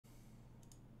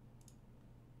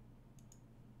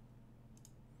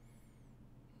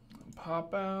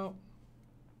pop out.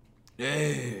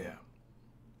 Yeah.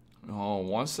 Hold on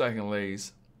 1 second,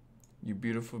 ladies. You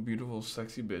beautiful, beautiful,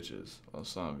 sexy bitches. Well,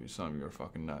 some of you are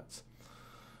fucking nuts.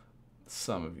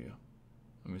 Some of you.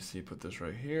 Let me see, put this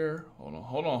right here. Hold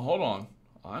on.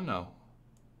 I know.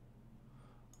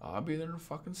 I'll be there in a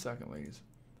fucking second, ladies.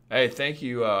 Hey, thank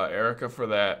you, Erica, for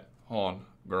that. Hold on.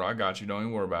 Girl, I got you. Don't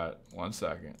even worry about it. 1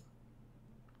 second.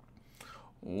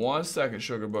 1 second,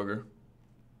 sugar booger.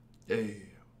 Hey.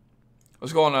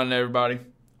 What's going on, everybody?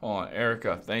 Hold on,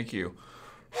 Erica, thank you.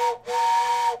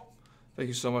 Thank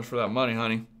you so much for that money,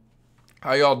 honey.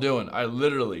 How y'all doing? I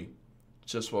literally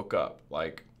just woke up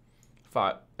like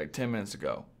 10 minutes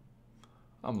ago.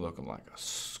 I'm looking like a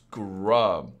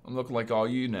scrub. I'm looking like all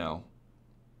you now.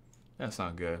 That's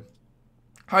not good.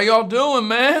 How y'all doing,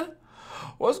 man?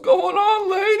 What's going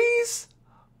on, ladies?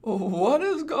 What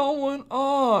is going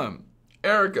on?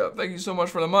 Erica, thank you so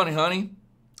much for the money, honey.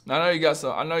 I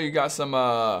know you got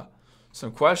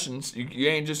some questions. You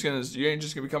ain't just gonna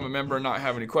become a member and not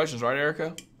have any questions, right,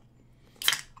 Erica?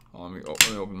 Oh, let me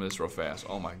open this real fast.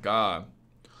 Oh my God.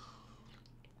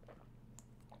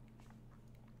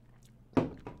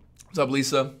 What's up,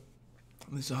 Lisa?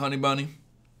 Lisa Honey Bunny.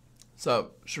 What's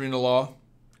up, Sharina Law?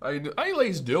 How you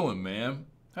ladies doing, man?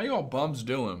 How you all bums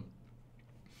doing?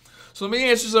 So let me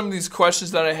answer some of these questions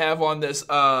that I have on this.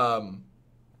 Again,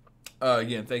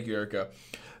 thank you, Erica.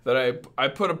 That I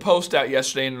put a post out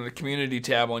yesterday in the community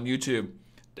tab on YouTube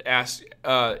to ask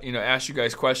you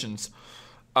guys questions,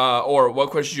 or what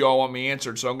questions you all want me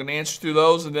answered. So I'm gonna answer through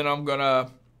those, and then I'm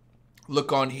gonna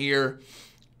look on here,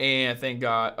 and thank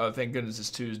goodness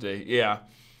it's Tuesday, yeah.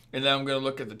 And then I'm gonna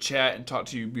look at the chat and talk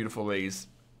to you, beautiful ladies.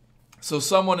 So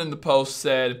someone in the post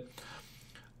said,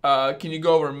 "Can you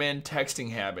go over men texting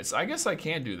habits?" I guess I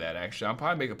can do that actually. I'll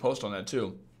probably make a post on that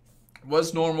too.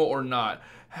 What's normal or not?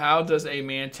 How does a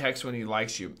man text when he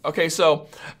likes you? Okay, so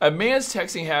a man's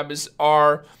texting habits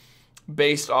are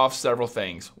based off several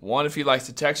things. One, if he likes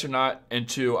to text or not, and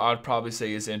two, I would probably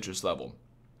say his interest level.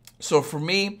 So for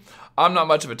me, I'm not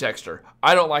much of a texter.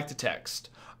 I don't like to text.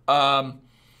 I'm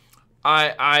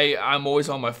always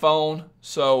on my phone,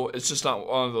 so it's just not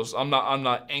one of those. I'm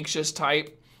not anxious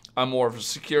type. I'm more of a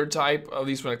secure type, at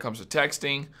least when it comes to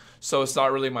texting. So it's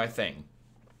not really my thing.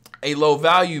 A low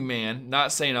value man,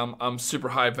 not saying I'm super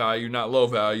high value, not low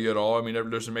value at all. I mean,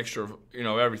 there's a mixture of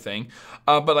everything.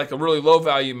 But like a really low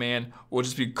value man will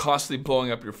just be constantly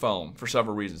blowing up your phone for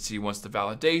several reasons. He wants the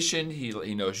validation.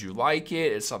 He knows you like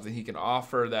it. It's something he can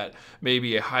offer that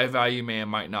maybe a high value man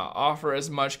might not offer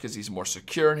as much because he's more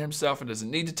secure in himself and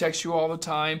doesn't need to text you all the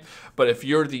time. But if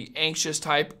you're the anxious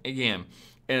type, again,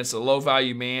 and it's a low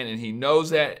value man and he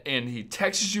knows that and he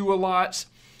texts you a lot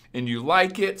and you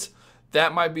like it,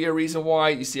 that might be a reason why.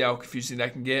 You see how confusing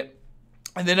that can get?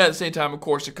 And then at the same time, of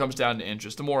course, it comes down to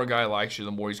interest. The more a guy likes you,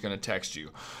 the more he's going to text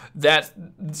you.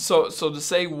 So to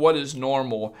say what is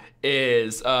normal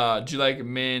is, do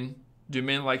men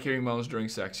like hearing moans during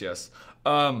sex? Yes.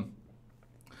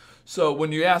 So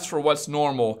when you ask for what's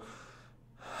normal,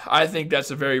 I think that's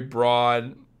a very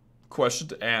broad question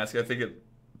to ask. I think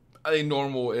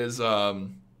normal is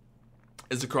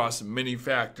across many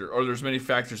factors, or there's many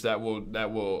factors that will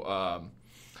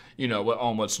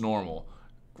on what's normal,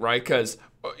 right? Because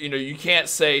you can't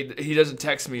say he doesn't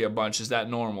text me a bunch. Is that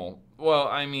normal? Well,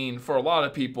 I mean, for a lot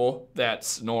of people,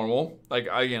 that's normal. Like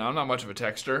again, I'm not much of a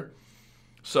texter,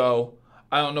 so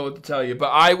I don't know what to tell you. But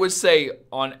I would say,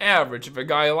 on average, if a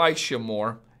guy likes you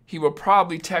more, he will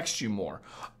probably text you more.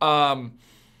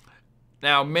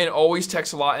 Now, men always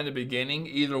text a lot in the beginning,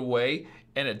 either way,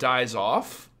 and it dies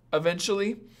off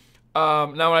eventually. Now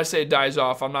when I say it dies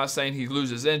off, I'm not saying he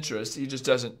loses interest. He just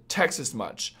doesn't text as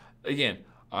much. Again,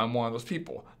 I'm one of those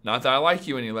people. Not that I like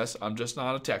you any less. I'm just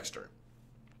not a texter.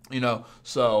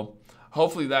 So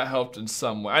hopefully that helped in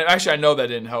some way. Actually, I know that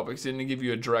didn't help because it didn't give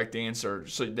you a direct answer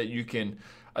so that you can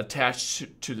attach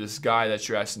to this guy that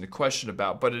you're asking the question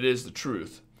about, but it is the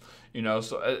truth.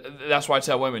 So that's why I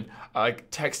tell women, like,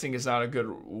 texting is not a good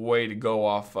way to go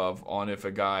off of on if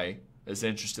a guy is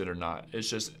interested or not. It's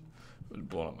just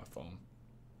blowing up my phone.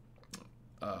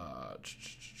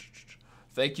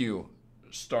 Thank you,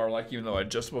 Starlight, even though I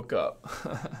just woke up.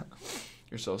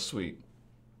 You're so sweet.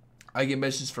 I get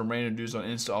messages from random dudes on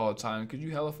Insta all the time. Cause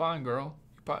you hella fine, girl.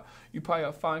 You probably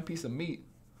a fine piece of meat.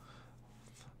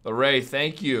 Lorraine,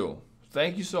 thank you.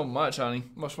 Thank you so much, honey.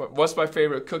 What's my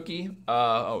favorite cookie?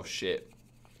 Oh shit.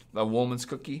 The woman's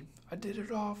cookie. I did it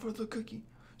all for the cookie.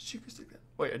 She can stick that.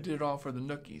 Wait, I did it all for the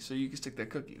nookie, so you can stick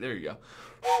that cookie. There you go.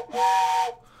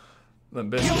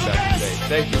 Limp Bizkit back in the day.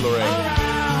 Thank you, Lorraine.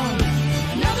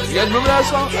 You guys remember that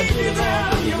song? I did it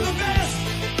all for the cookie.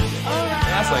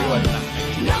 That's like what?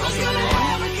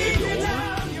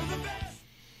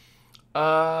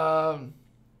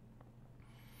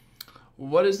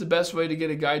 What is the best way to get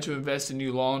a guy to invest in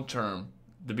you long term?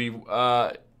 To be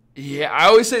yeah, I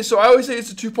always say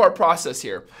it's a two-part process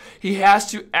here. He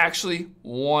has to actually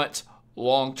want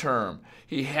long term.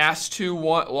 He has to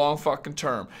want long fucking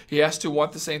term. He has to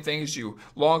want the same thing as you.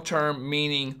 Long term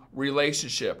meaning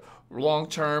relationship. Long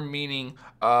term meaning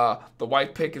the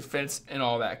white picket fence and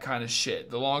all that kind of shit.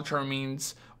 The long term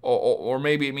means, or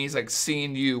maybe it means like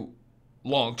seeing you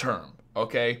long term.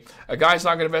 Okay, a guy's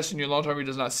not going to invest in you long term. He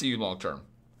does not see you long term.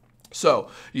 So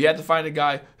you have to find a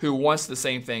guy who wants the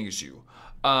same thing as you,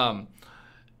 in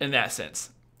that sense.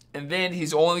 And then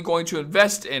he's only going to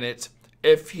invest in it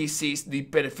if he sees the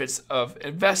benefits of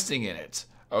investing in it.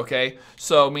 Okay,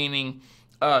 so meaning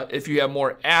if you have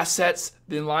more assets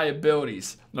than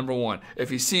liabilities, number one. If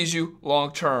he sees you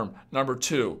long term, number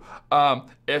two.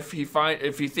 If he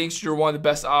thinks you're one of the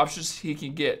best options he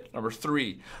can get, number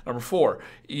three. Number four,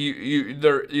 there's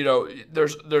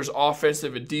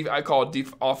offensive and I call it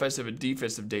offensive and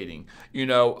defensive dating.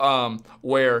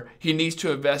 Where he needs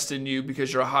to invest in you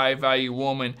because you're a high value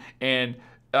woman and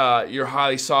you're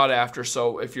highly sought after.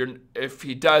 So if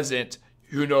he doesn't,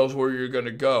 who knows where you're going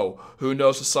to go? Who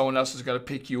knows if someone else is going to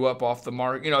pick you up off the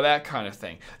mark? That kind of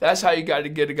thing. That's how you got to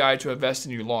get a guy to invest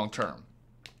in you long term.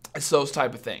 It's those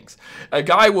type of things. A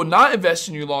guy will not invest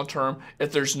in you long term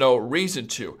if there's no reason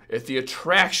to. If the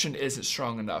attraction isn't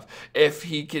strong enough. If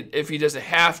he doesn't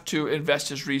have to invest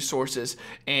his resources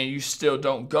and you still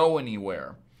don't go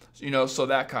anywhere. So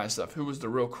that kind of stuff. Who was the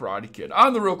real Karate Kid?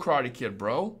 I'm the real Karate Kid,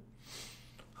 bro.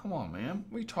 Come on, man.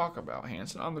 What are you talking about,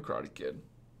 Hanson? I'm the Karate Kid.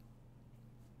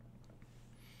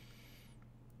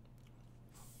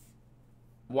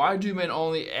 Why do men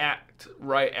only act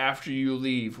right after you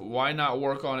leave? Why not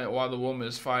work on it while the woman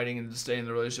is fighting and to stay in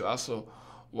the relationship? Also,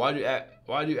 why do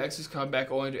exes come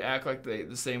back only to act like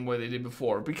the same way they did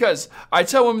before? Because I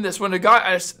tell women this, when a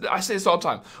guy, I say this all the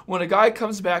time, when a guy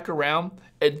comes back around,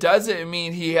 it doesn't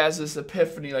mean he has this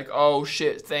epiphany like, oh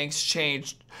shit, things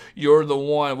changed, you're the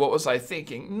one, what was I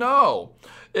thinking? No.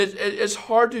 It's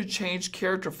hard to change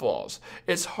character flaws.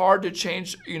 It's hard to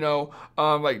change,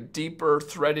 like deeper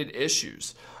threaded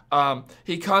issues.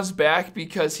 He comes back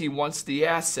because he wants the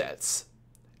assets,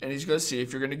 and he's going to see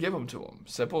if you're going to give them to him.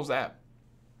 Simple as that.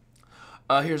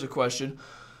 Here's a question.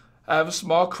 I have a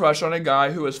small crush on a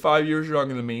guy who is 5 years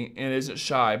younger than me and isn't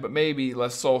shy, but maybe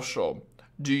less social.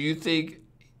 Do you think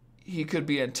he could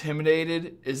be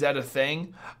intimidated? Is that a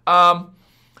thing? I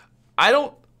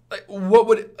don't. What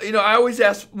would, I always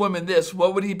ask women this,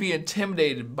 what would he be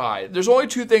intimidated by? There's only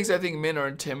two things I think men are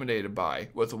intimidated by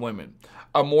with women.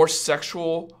 A more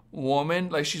sexual woman,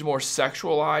 like she's more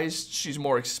sexualized, she's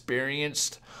more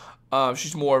experienced,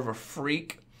 she's more of a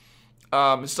freak,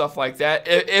 and stuff like that,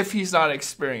 if he's not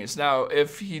experienced. Now,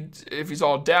 if he's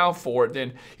all down for it,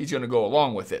 then he's going to go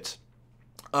along with it.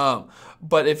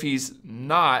 But if he's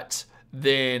not,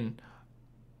 then...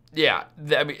 yeah,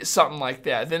 something like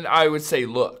that. Then I would say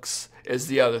looks is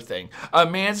the other thing. A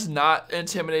man's not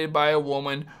intimidated by a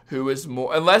woman who is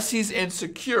more, unless he's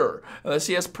insecure, unless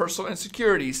he has personal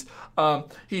insecurities.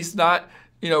 He's not,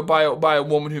 by a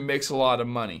woman who makes a lot of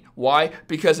money. Why?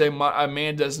 Because a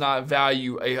man does not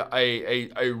value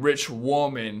a rich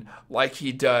woman like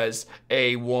he does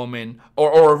a woman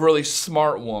or a really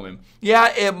smart woman.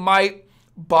 Yeah, it might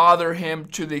bother him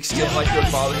to the extent like it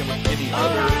would bother him with any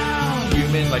other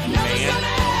human, like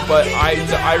man, but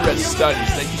I read studies.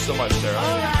 Thank you so much, Sarah.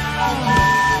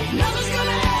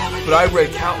 But I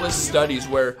read countless studies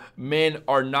where men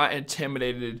are not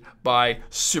intimidated by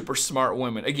super smart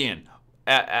women. Again,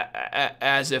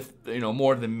 as if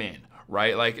more than men,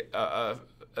 right? Like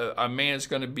a man is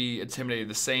going to be intimidated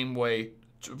the same way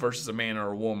versus a man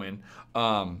or a woman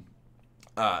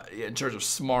in terms of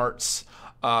smarts.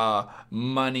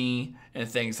 Money and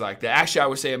things like that. Actually, I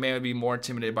would say a man would be more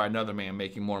intimidated by another man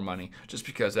making more money just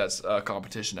because that's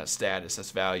competition, that's status,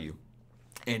 that's value,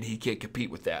 and he can't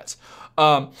compete with that.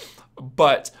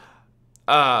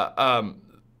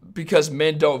 Because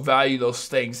men don't value those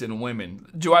things in women.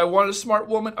 Do I want a smart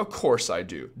woman? Of course I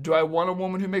do. Do I want a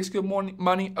woman who makes good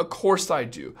money? Of course I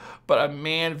do. But a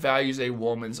man values a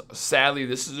woman's, sadly,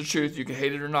 this is the truth, you can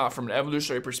hate it or not, from an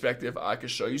evolutionary perspective, I can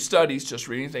show you studies, just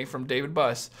reading anything from David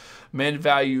Buss. Men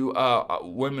value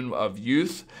women of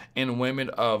youth and women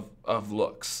of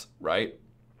looks, right?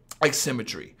 Like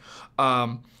symmetry.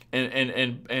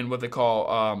 And what they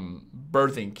call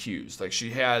birthing cues. Like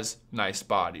she has nice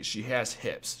body, she has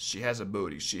hips, she has a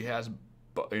booty, she has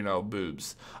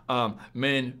boobs.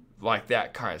 Men like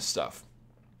that kind of stuff.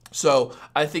 So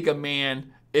I think a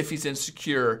man, if he's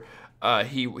insecure,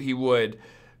 he would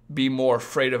be more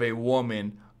afraid of a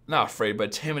woman, not afraid, but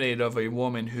intimidated of a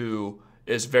woman who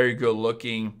is very good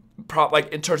looking,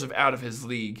 like in terms of out of his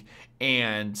league,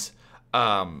 and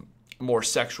more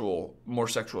sexual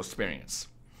experience.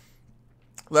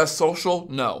 Less social?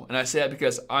 No. And I say that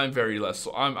because I'm very less.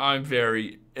 I'm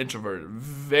very introverted.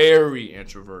 Very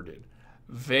introverted.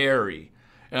 Very.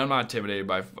 And I'm not intimidated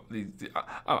by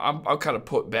I'm kind of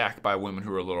put back by women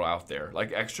who are a little out there.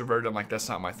 Like extroverted, I'm like, that's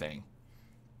not my thing.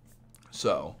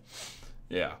 So,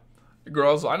 yeah.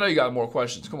 Girls, I know you got more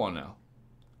questions. Come on now.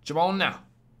 Come on now.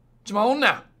 Come on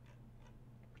now.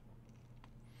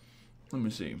 Let me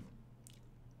see.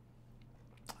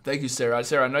 Thank you, Sarah.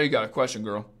 Sarah, I know you got a question,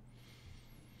 girl.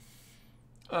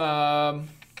 Let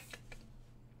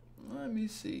me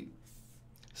see.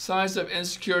 Signs of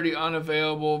insecurity,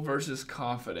 unavailable versus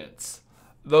confidence.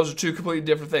 Those are two completely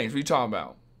different things. What are you talking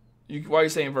about? Why are you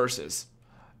saying versus?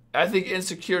 I think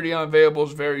insecurity, unavailable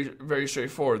is very, very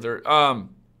straightforward.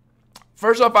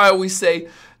 First off, I always say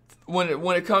when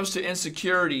it comes to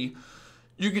insecurity,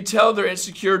 you can tell they're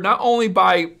insecure not only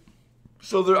by,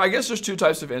 I guess there's two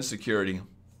types of insecurity.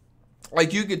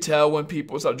 Like you could tell when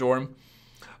people, what's up, Jordan?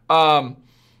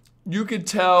 You could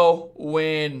tell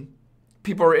when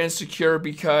people are insecure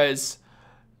because,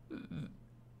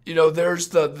 there's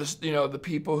the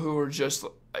people who are just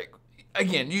like,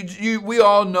 again, we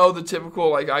all know the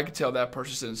typical, like I could tell that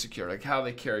person's insecure, like how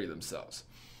they carry themselves.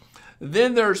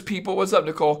 Then there's people, what's up,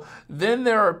 Nicole? Then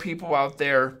there are people out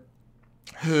there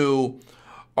who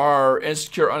are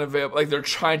insecure, unavailable, like they're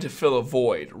trying to fill a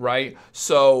void, right?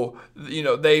 So,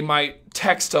 they might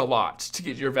text a lot to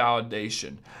get your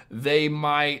validation. They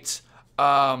might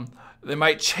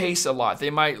chase a lot. They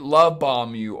might love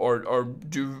bomb you or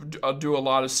do a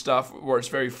lot of stuff where it's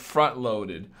very front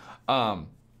loaded, and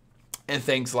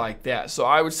things like that. So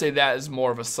I would say that is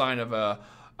more of a sign of a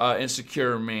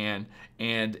insecure man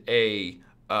and a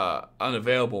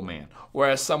unavailable man.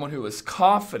 Whereas someone who is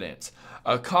confident,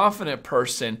 a confident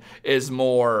person is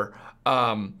more,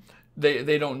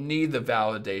 they don't need the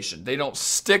validation. They don't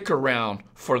stick around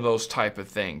for those type of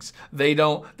things. They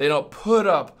don't put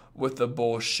up with the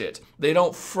bullshit. They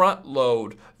don't front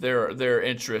load their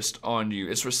interest on you.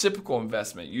 It's reciprocal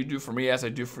investment. You do for me as I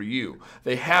do for you.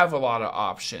 They have a lot of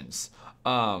options,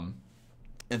 and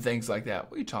things like that.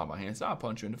 What are you talking about, Hanson? I'll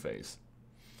punch you in the face.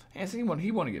 Hanson,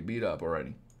 he want to get beat up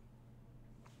already.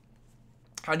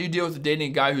 How do you deal with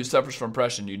dating a guy who suffers from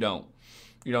depression? You don't.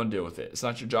 You don't deal with it. It's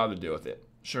not your job to deal with it.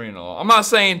 Sure, I'm not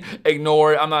saying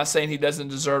ignore it. I'm not saying he doesn't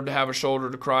deserve to have a shoulder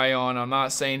to cry on. I'm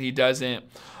not saying he doesn't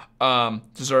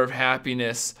deserve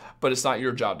happiness, but it's not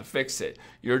your job to fix it.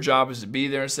 Your job is to be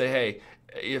there and say, hey,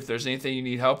 if there's anything you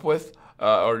need help with,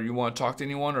 or you want to talk to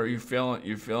anyone, or you're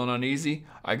feeling uneasy,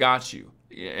 I got you.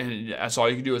 And that's all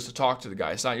you can do is to talk to the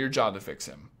guy. It's not your job to fix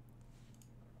him.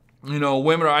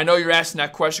 Women I know you're asking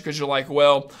that question because you're like,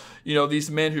 well,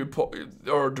 these men who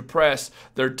are depressed,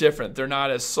 they're different. They're not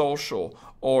as social,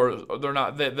 or they're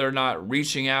not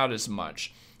reaching out as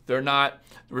much. They're not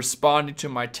responding to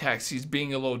my text. He's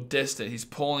being a little distant. He's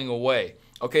pulling away.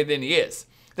 Okay, then he is.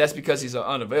 That's because he's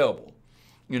unavailable.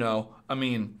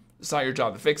 It's not your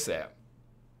job to fix that.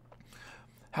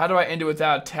 How do I end it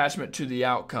without attachment to the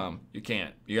outcome? You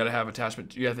can't. You got to have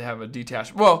attachment. You have to have a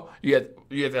detachment. Well, you have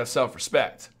to have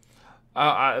self-respect.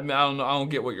 I don't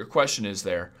get what your question is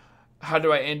there. How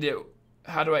do I end it?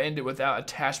 How do I end it without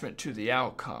attachment to the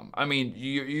outcome?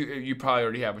 You probably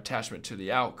already have attachment to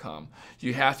the outcome.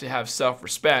 You have to have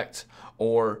self-respect,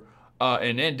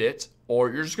 and end it, or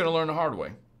you're just going to learn the hard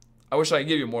way. I wish I could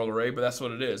give you more, Lorraine, but that's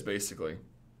what it is, basically.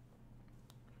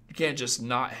 You can't just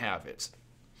not have it.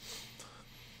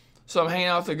 So I'm hanging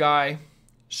out with a guy,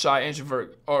 shy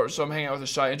introvert, so I'm hanging out with a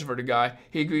shy introverted guy.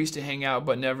 He agrees to hang out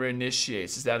but never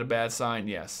initiates. Is that a bad sign?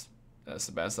 Yes, that's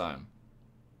a bad sign.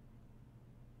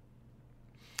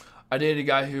 I dated a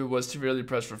guy who was severely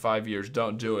depressed for 5 years.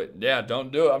 Don't do it. Yeah, don't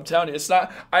do it. I'm telling you, it's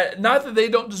not that they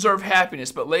don't deserve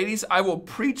happiness, but ladies, I will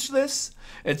preach this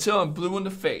until I'm blue in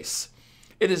the face.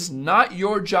 It is not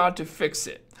your job to fix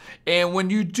it. And when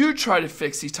you do try to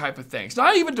fix these type of things,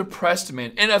 not even depressed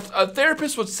men, and a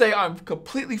therapist would say, I'm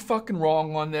completely fucking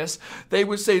wrong on this. They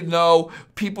would say, no,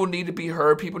 people need to be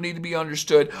heard. People need to be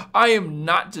understood. I am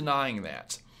not denying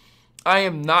that. I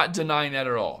am not denying that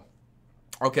at all.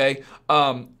 Okay?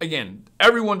 Again,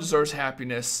 everyone deserves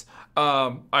happiness,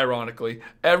 ironically.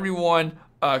 Everyone,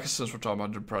 since we're talking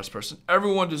about a depressed person,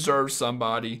 everyone deserves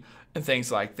somebody and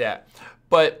things like that.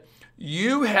 But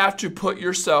you have to put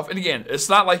yourself, and again, it's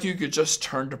not like you could just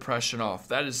turn depression off.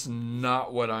 That is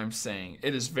not what I'm saying.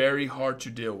 It is very hard to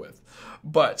deal with.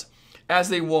 But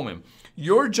as a woman,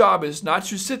 your job is not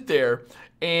to sit there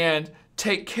and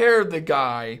take care of the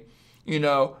guy, you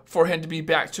know, for him to be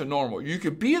back to normal. You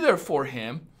could be there for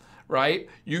him, right?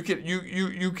 You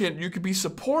could be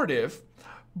supportive,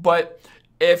 but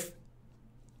if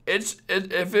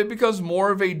it becomes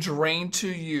more of a drain to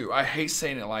you, I hate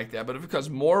saying it like that, but if it becomes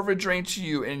more of a drain to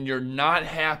you and you're not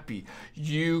happy,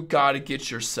 you got to get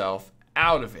yourself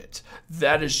out of it.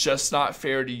 That is just not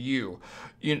fair to you.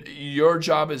 Your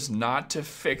job is not to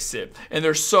fix it. And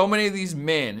there's so many of these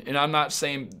men, and I'm not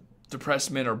saying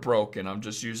depressed men are broken. I'm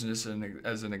just using this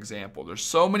as an example. There's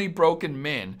so many broken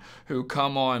men who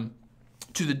come on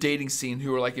to the dating scene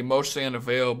who are like emotionally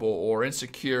unavailable or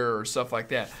insecure or stuff like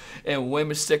that. And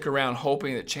women stick around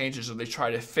hoping it changes, or they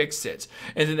try to fix it.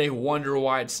 And then they wonder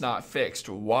why it's not fixed.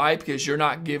 Why? Because you're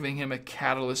not giving him a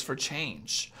catalyst for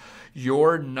change.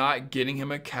 You're not getting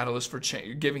him a catalyst for change.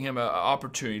 You're giving him an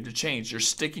opportunity to change. You're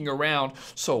sticking around,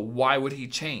 so why would he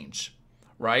change?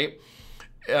 Right?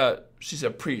 She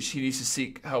said, preach. He needs to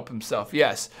seek help himself.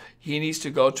 Yes, he needs to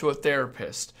go to a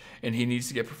therapist, and he needs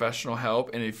to get professional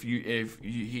help. And if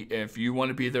you want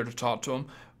to be there to talk to him,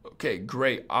 okay,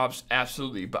 great,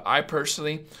 absolutely. But I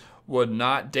personally would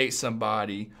not date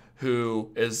somebody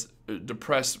who is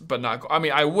depressed, but not. I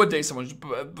mean, I would date someone,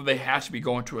 but they have to be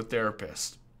going to a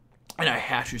therapist, and I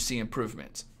have to see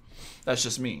improvement. That's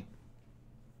just me.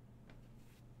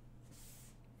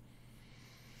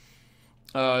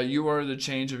 You are the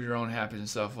change of your own happiness and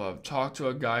self-love. Talk to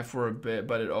a guy for a bit,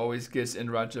 but it always gets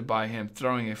interrupted by him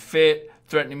throwing a fit,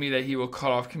 threatening me that he will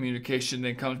cut off communication,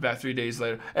 then comes back 3 days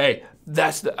later. Hey,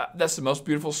 that's the most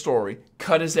beautiful story.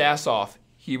 Cut his ass off.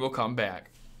 He will come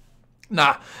back.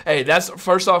 Nah, hey, that's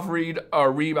first off, Reeb,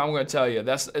 I'm going to tell you,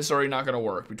 it's already not going to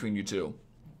work between you two.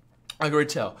 I can already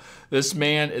tell. This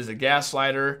man is a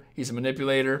gaslighter. He's a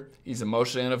manipulator. He's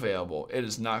emotionally unavailable. It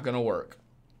is not going to work.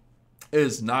 It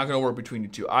is not going to work between you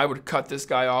two. I would cut this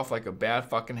guy off like a bad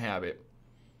fucking habit.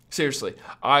 Seriously,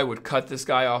 I would cut this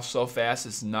guy off so fast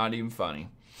it's not even funny.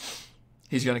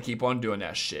 He's going to keep on doing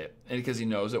that shit, and because he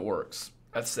knows it works.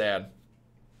 That's sad.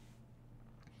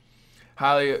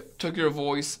 Highly took your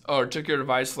advice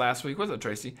last week. What's up,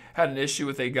 Tracy? Had an issue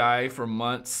with a guy for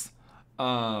months,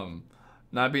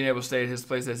 not being able to stay at his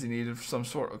place as he needed some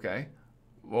sort. Okay,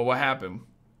 well, what happened?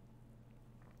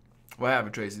 What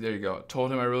happened, Tracy? There you go.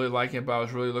 Told him I really like him, but I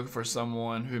was really looking for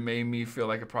someone who made me feel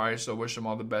like a priority, so I wish him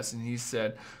all the best. And he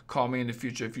said, call me in the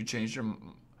future if you change your...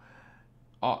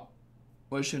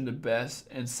 wish him the best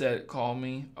and said, call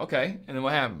me. Okay, and then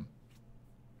what happened?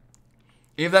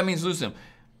 If that means lose him.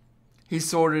 He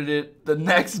sorted it the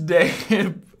next day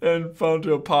and phoned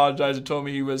to apologize and told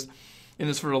me he was in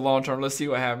this for the long term. Let's see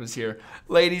what happens here.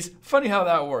 Ladies, funny how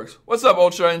that works. What's up,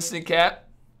 Ultra Instant Cat?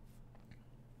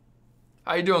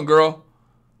 How you doing, girl?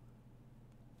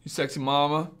 You sexy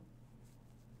mama.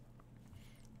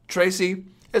 Tracy,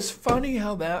 it's funny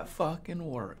how that fucking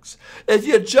works. If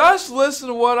you just listen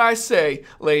to what I say,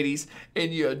 ladies,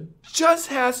 and you just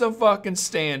have some fucking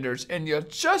standards, and you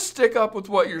just stick up with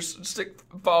what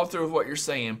follow through with what you're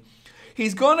saying,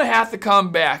 he's gonna have to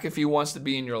come back if he wants to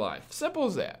be in your life. Simple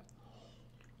as that.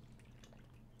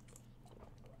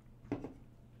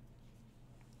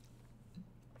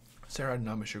 Sarah, I did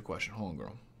not miss your question. Hold on,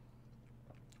 girl.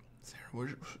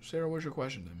 Sarah, where's your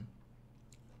question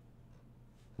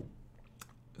then?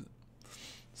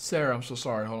 Sarah, I'm so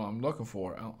sorry. Hold on, I'm looking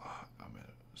for it. I'm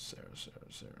at Sarah.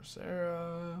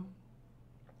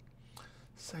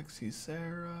 Sexy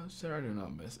Sarah. Sarah, I do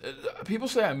not miss it. People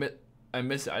say I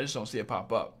miss it. I just don't see it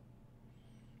pop up.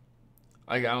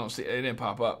 I don't see it. It didn't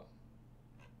pop up.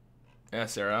 Yeah,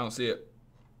 Sarah, I don't see it.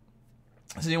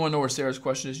 Does anyone know where Sarah's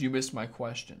question is? You missed my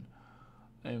question.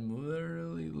 I'm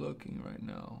literally looking right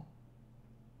now.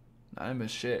 I didn't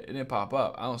miss shit. It didn't pop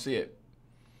up. I don't see it.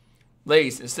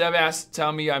 Ladies, instead of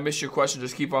telling me I missed your question,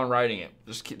 just keep on writing it.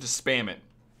 Just spam it.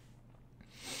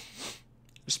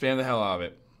 Just spam the hell out of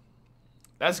it.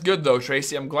 That's good though,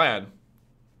 Tracy. I'm glad.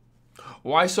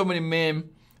 Why so many men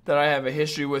that I have a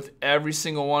history with, every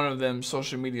single one of them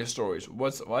social media stories?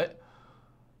 What?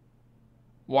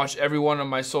 Watch every one of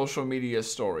my social media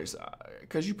stories.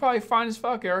 Because you probably fine as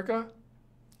fuck, Erica.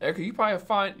 Erica, you're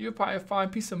probably a fine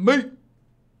piece of meat.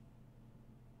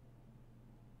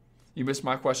 You missed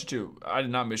my question too. I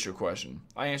did not miss your question.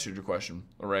 I answered your question,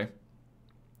 Lorraine.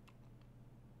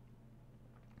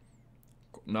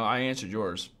 No, I answered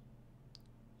yours.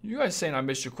 You guys saying I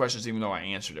missed your questions even though I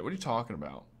answered it. What are you talking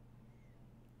about?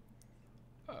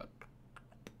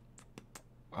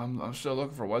 I'm still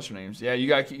looking for what's her names. Yeah, you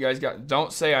guys got.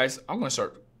 Don't say I'm gonna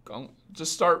start.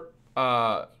 Just start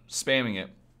spamming it.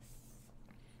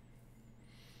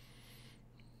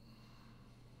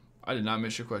 I did not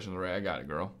miss your question, Lorraine. I got it,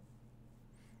 girl.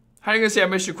 How are you gonna say I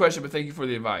missed your question, but thank you for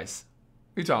the advice?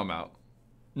 What are you talking about?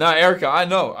 Nah, Erica, I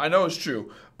know it's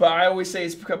true, but I always say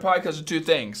it's probably because of two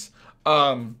things: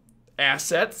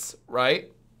 assets,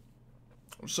 right?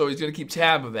 So he's gonna keep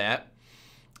tab of that,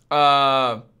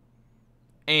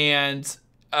 and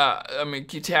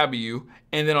keep tab of you,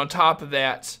 and then on top of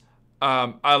that,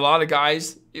 a lot of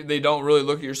guys, they don't really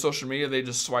look at your social media; they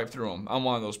just swipe through them. I'm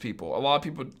one of those people. A lot of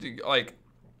people like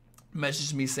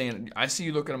message me saying, I see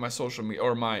you looking at my social media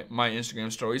or my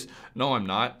Instagram stories. No, I'm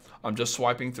not. I'm just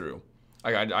swiping through.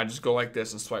 I just go like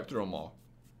this and swipe through them all.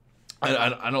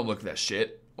 I don't look at that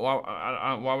shit. Why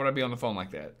would I be on the phone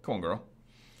like that? Come on, girl.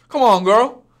 Come on,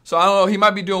 girl. So I don't know. He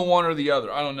might be doing one or the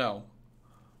other. I don't know.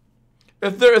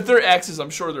 If they're exes, I'm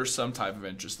sure there's some type of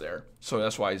interest there. So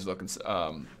that's why he's looking.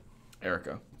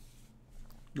 Erica,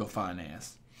 you'll fine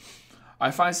ass. I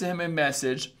find him a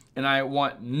message, and I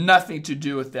want nothing to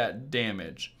do with that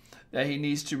damage. That he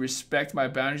needs to respect my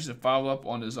boundaries and follow up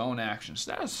on his own actions.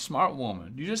 That's a smart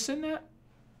woman. You just send that?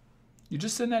 You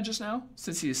just send that just now?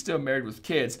 Since he is still married with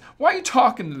kids. Why are you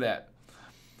talking to that?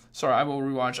 Sorry, I will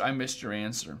rewatch. I missed your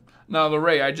answer. No,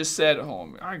 Lorraine, I just said,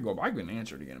 I can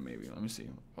answer it again maybe. Let me see.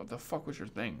 What the fuck was your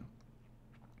thing?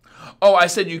 Oh, I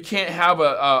said you can't have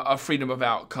a freedom of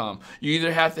outcome. You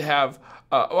either have to have,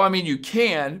 you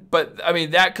can, but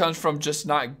that comes from just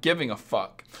not giving a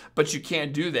fuck. But you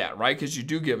can't do that, right? Because you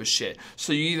do give a shit.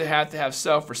 So you either have to have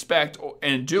self-respect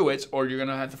and do it, or you're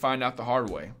gonna have to find out the hard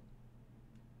way.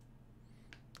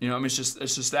 It's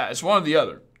just that. It's one or the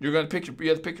other. You have to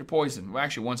pick your poison. Well,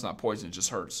 actually, one's not poison. It just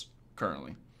hurts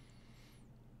currently.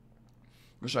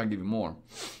 Wish I could give you more.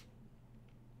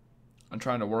 I'm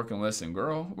trying to work and listen,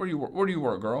 girl. Where do you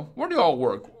work, girl? Where do you all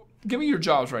work? Give me your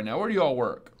jobs right now. Where do you all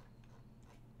work?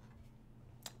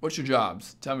 What's your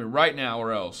jobs? Tell me right now,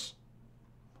 or else,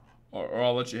 or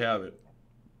I'll let you have it.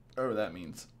 Whatever that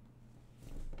means.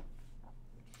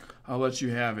 I'll let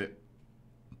you have it.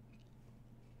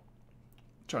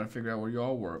 Trying to figure out where you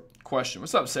all work. Question.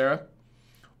 What's up, Sarah?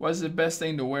 What is the best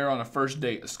thing to wear on a first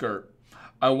date? A skirt.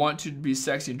 I want to be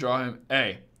sexy and draw him.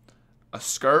 A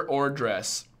skirt or a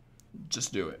dress.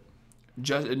 Just do it.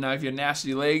 Now, if you have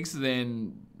nasty legs,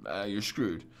 then you're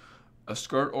screwed. A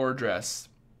skirt or a dress.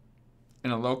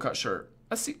 And a low-cut shirt.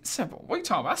 That's simple. What are you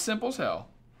talking about? That's simple as hell.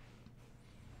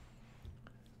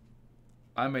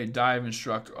 I'm a dive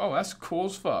instructor. Oh, that's cool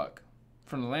as fuck.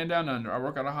 From the land down under. I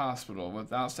work at a hospital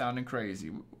without sounding crazy.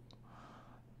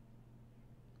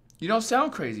 You don't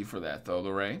sound crazy for that, though,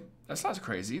 Lorraine. That's not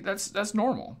crazy. That's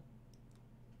normal.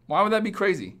 Why would that be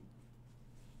crazy?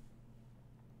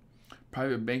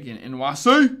 Private banking in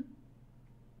NYC.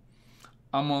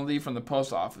 I'm gonna leave from the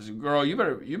post office. Girl, you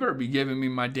better be giving me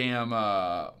my damn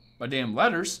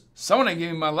letters. Someone ain't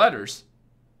giving me my letters.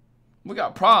 We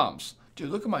got problems. Dude,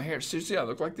 look at my hair. Seriously, I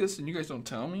look like this and you guys don't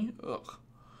tell me? Ugh.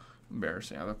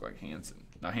 Embarrassing. I look like Hanson.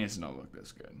 Now Hanson don't look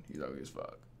this good. He's ugly as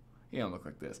fuck. He don't look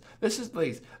like this. This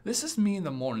is me in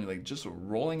the morning, like just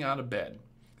rolling out of bed.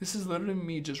 This is literally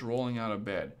me just rolling out of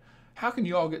bed. How can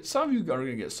you all get, some of you are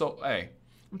gonna get so, hey,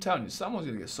 I'm telling you, someone's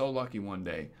gonna get so lucky one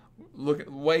day.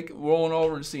 Rolling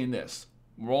over and seeing this.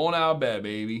 Rolling out of bed,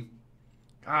 baby.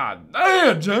 God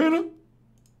damn, Jana.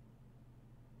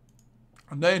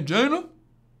 Damn, Jana.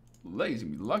 Lady's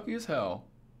gonna be lucky as hell.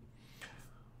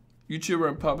 YouTuber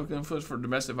and public influence for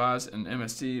domestic violence and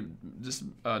MST,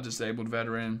 disabled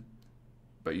veteran.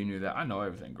 But you knew that. I know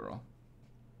everything, girl.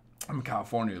 I'm in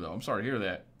California, though. I'm sorry to hear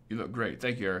that. You look great.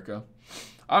 Thank you, Erica.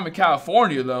 I'm in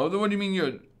California, though. What do you mean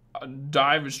you're a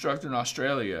dive instructor in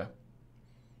Australia?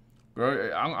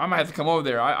 Girl, I'm gonna have to come over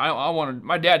there. I want to.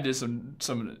 My dad did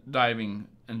some diving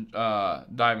and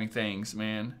diving things,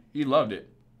 man. He loved it.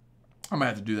 I'm gonna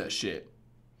have to do that shit.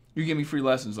 You give me free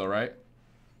lessons, all right?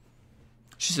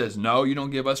 She says, no, you don't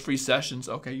give us free sessions.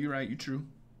 Okay, you're right. You're true.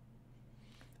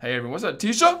 Hey, everyone. What's up,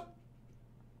 Tisha?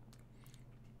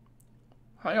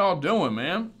 How y'all doing,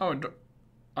 man?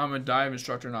 I'm a dive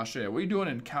instructor in Australia. What are you doing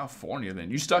in California, then?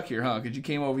 You stuck here, huh? Because you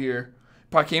came over here.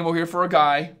 Probably came over here for a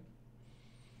guy.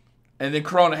 And then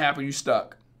Corona happened. You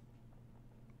stuck.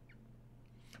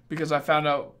 Because I found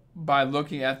out by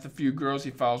looking at the few girls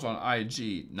he follows on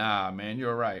IG. Nah, man.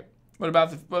 You're right. What about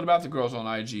the girls on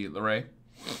IG, Lorraine?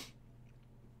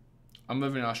 I'm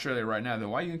living in Australia right now. Then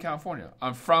why are you in California?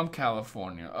 I'm from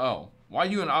California. Oh, why are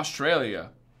you in Australia?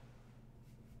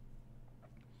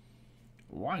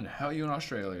 Why in the hell are you in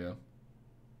Australia?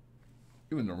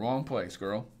 You're in the wrong place,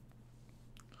 girl.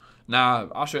 Nah,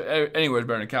 Australia, anywhere's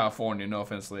better than California. No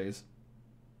offense, ladies.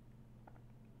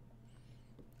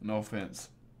 No offense.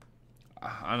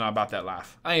 I'm not about that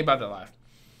life. I ain't about that life.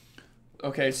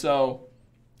 Okay, so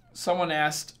someone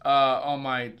asked on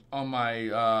my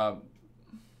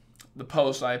the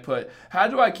post I put, how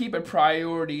do I keep a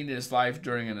priority in his life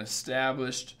during an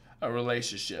established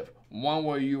relationship? One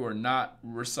where you are not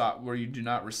where you do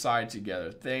not reside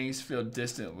together. Things feel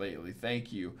distant lately.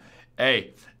 Thank you.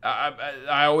 Hey,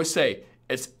 I always say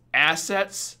it's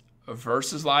assets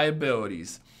versus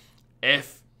liabilities.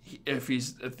 If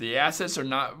the assets are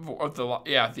not worth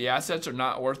if the assets are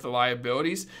not worth the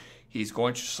liabilities, he's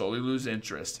going to slowly lose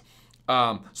interest.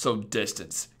 So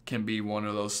distance can be one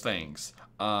of those things.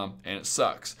 And it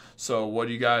sucks. So what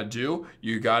do you got to do?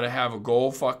 You got to have a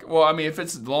goal. Well, I mean, if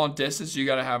it's long distance, you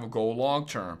got to have a goal long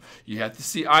term. You have to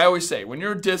see. I always say, when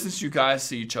you're at distance, you got to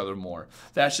see each other more.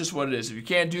 That's just what it is. If you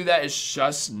can't do that, it's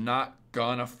just not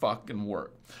gonna fucking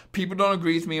work. People don't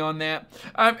agree with me on that.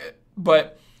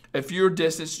 But if you're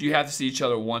distance, you have to see each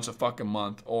other once a fucking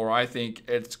month. Or I think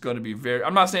it's going to be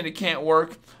I'm not saying it can't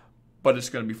work, but it's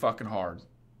going to be fucking hard.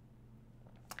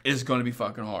 It's going to be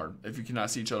fucking hard if you cannot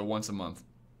see each other once a month.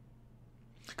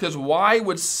 Because why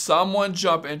would someone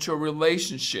jump into a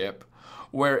relationship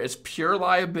where it's pure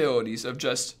liabilities of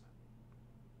just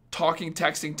talking,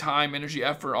 texting, time, energy,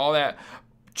 effort, all that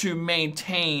to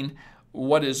maintain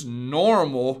what is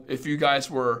normal if you guys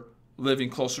were living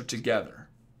closer together,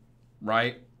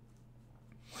 right?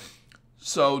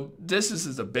 So distance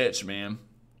is a bitch, man.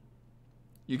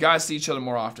 You guys see each other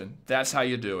more often. That's how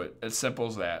you do it. As simple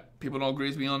as that. People don't agree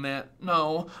with me on that.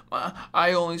 No,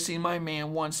 I only see my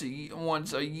man once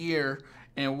a year,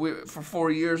 and for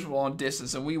 4 years we're on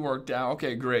distance, and we worked out.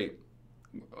 Okay, great,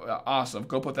 awesome.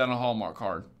 Go put that on a Hallmark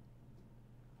card.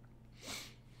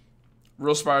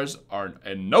 Real spiders are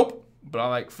nope, but I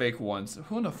like fake ones.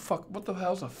 Who in the fuck? What the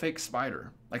hell's a fake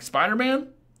spider? Like Spider-Man?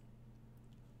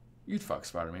 You'd fuck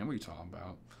Spider-Man. What are you talking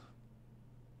about?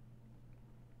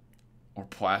 Or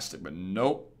plastic, but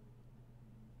nope.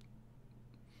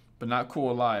 But not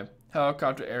cool alive.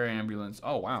 Helicopter, air ambulance.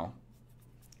 Oh, wow.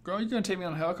 Girl, you gonna take me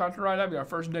on a helicopter ride? That'd be our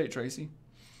first date, Tracy.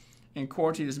 And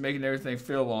quarantine is making everything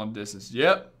feel long distance.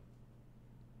 Yep.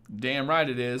 Damn right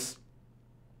it is.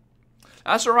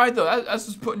 That's all right, though. That's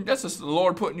just the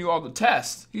Lord putting you on the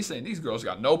test. He's saying these girls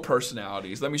got no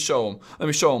personalities. Let me show them. Let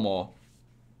me show them all.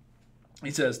 He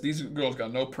says, these girls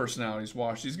got no personalities.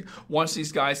 Watch. Once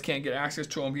these guys can't get access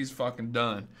to him, he's fucking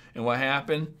done. And what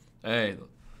happened? Hey,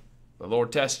 the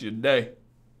Lord tested you today.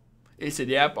 He said,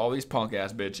 yep, all these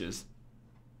punk-ass bitches.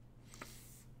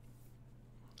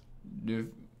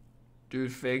 Dude,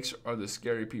 fakes are the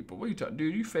scary people. What are you talking?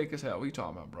 Dude, you fake as hell. What are you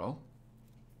talking about, bro?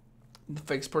 The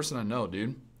fakest person I know,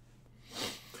 dude.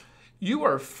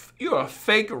 You're a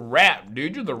fake rat,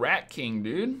 dude. You're the rat king,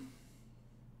 dude.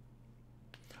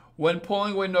 When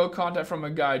pulling away no contact from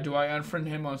a guy, do I unfriend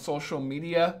him on social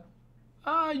media?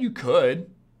 You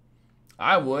could.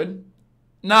 I would.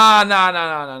 Nah.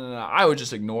 I would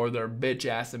just ignore their bitch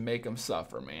ass and make them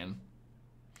suffer, man.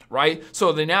 Right?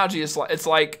 So the analogy is like, it's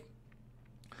like,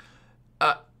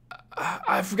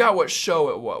 I forgot what show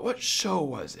it was. What show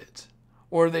was it?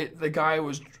 Or the guy it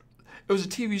was a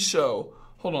TV show.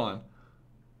 Hold on.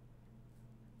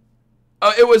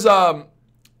 It was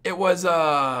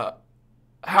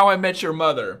How I Met Your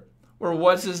Mother, where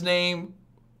what's his name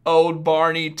owed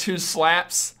Barney 2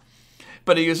 slaps,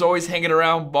 but he was always hanging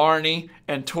around Barney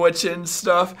and twitching and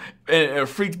stuff, and it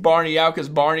freaked Barney out because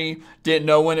Barney didn't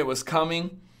know when it was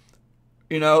coming,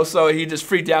 so he just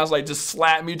freaked out. Was like, just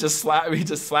slap me, just slap me,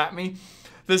 just slap me.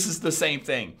 This is the same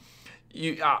thing.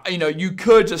 You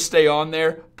could just stay on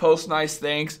there, post nice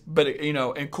things, but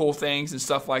and cool things and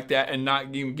stuff like that, and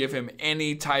not even give him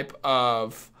any type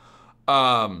of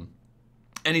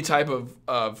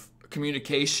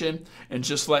communication, and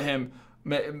just let him,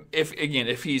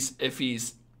 if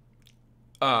he's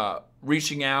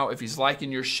reaching out, if he's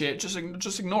liking your shit, just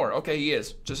ignore it. Okay, he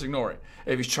is. Just ignore it.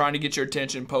 If he's trying to get your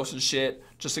attention, posting shit,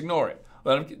 just ignore it.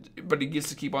 Let him, but he gets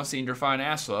to keep on seeing your fine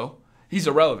ass though. He's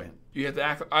irrelevant. You have to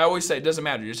act. I always say it doesn't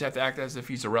matter. You just have to act as if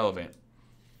he's irrelevant.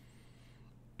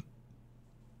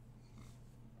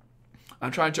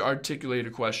 I'm trying to articulate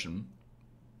a question.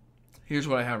 Here's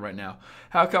what I have right now.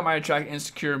 How come I attract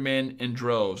insecure men in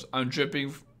droves? I'm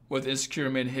dripping with insecure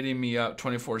men hitting me up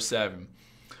 24/7.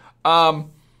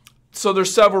 So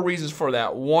there's several reasons for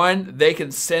that. One, they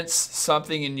can sense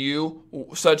something in you,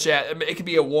 such as it could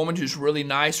be a woman who's really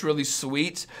nice, really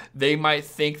sweet. They might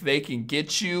think they can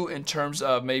get you in terms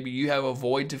of maybe you have a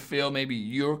void to fill. Maybe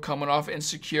you're coming off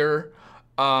insecure.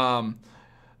 Usually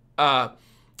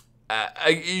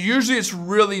it's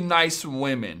really nice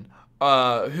women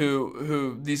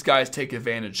who these guys take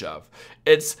advantage of.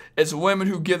 It's women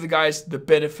who give the guys the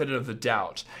benefit of the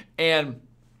doubt. And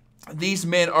these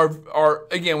men are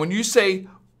again, when you say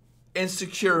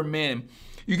insecure men,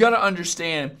 you got to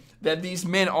understand that these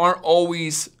men aren't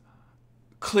always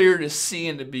clear to see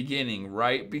in the beginning,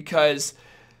 right? Because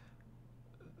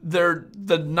they're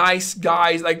the nice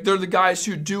guys, like they're the guys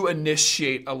who do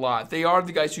initiate a lot. They are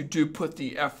the guys who do put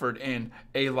the effort in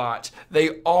a lot.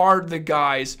 They are the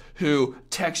guys who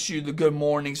text you the good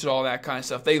mornings and all that kind of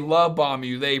stuff. They love bomb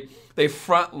you. They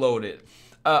front load it.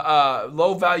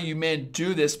 Low value men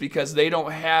do this because they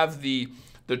don't have the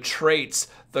traits,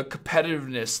 the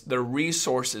competitiveness, the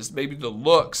resources, maybe the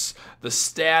looks, the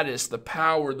status, the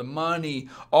power, the money,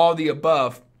 all the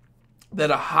above that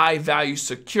a high-value,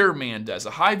 secure man does.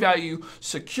 A high-value,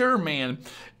 secure man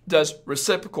does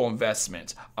reciprocal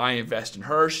investment. I invest in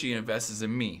her, she invests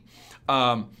in me,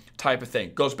 type of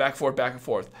thing. Goes back and forth, back and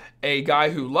forth. A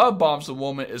guy who love bombs a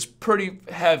woman is pretty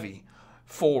heavy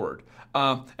forward.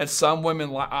 And some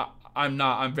women,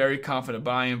 I'm very confident,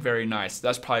 but I am very nice.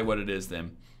 That's probably what it is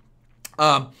then.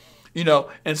 And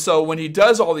so when he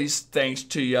does all these things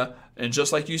to you, and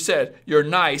just like you said, you're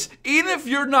nice. Even if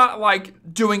you're not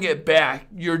like doing it back,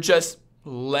 you're just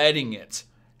letting it.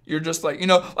 You're just like,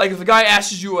 like if the guy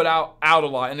asks you out a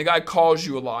lot and the guy calls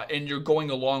you a lot and you're going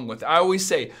along with it. I always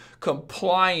say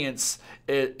compliance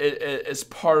is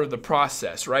part of the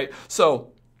process, right?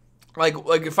 So like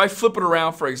if I flip it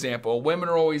around, for example, women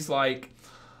are always like,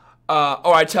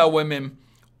 or I tell women,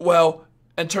 well,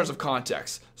 in terms of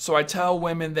context. So I tell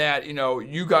women that,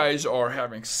 you guys are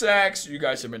having sex, you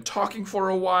guys have been talking for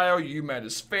a while, you met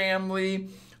his family,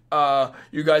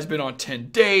 you guys been on 10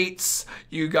 dates,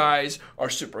 you guys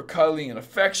are super cuddly and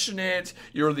affectionate,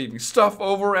 you're leaving stuff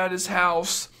over at his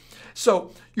house.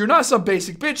 So you're not some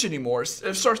basic bitch anymore.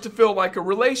 It starts to feel like a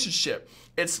relationship.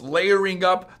 It's layering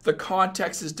up. The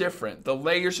context is different. The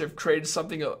layers have created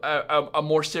something, a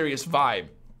more serious vibe.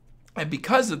 And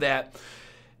because of that,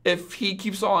 if he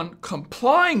keeps on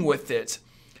complying with it,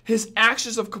 his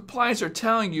actions of compliance are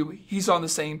telling you he's on the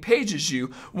same page as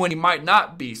you when he might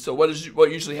not be. So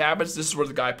what usually happens? This is where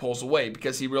the guy pulls away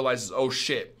because he realizes, oh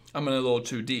shit, I'm in a little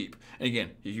too deep. And again,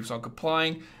 he keeps on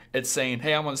complying. It's saying,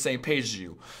 hey, I'm on the same page as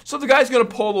you. So the guy's going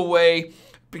to pull away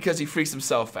because he freaks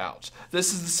himself out.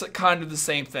 This is kind of the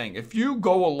same thing. If you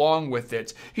go along with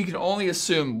it, he can only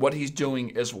assume what he's doing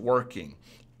is working,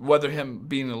 whether him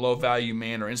being a low-value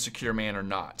man or insecure man or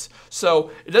not.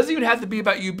 So it doesn't even have to be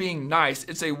about you being nice.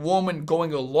 It's a woman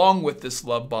going along with this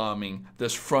love bombing,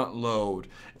 this front load,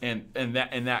 and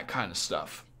that kind of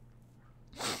stuff.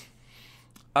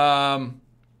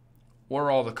 Where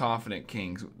are all the confident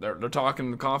kings? They're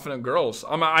talking to confident girls.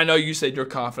 I know you said you're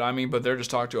confident. But they're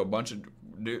just talking to a bunch of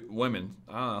women.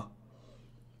 I don't know.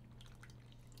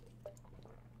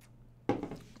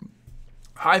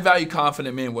 High-value,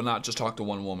 confident men will not just talk to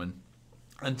one woman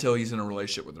until he's in a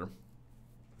relationship with her.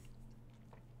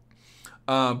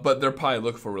 But they're probably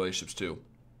looking for relationships too.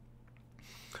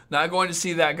 Not going to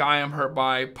see that guy I'm hurt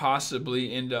by,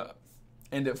 possibly end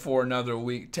it for another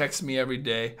week. Text me every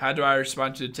day. How do I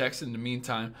respond to the text in the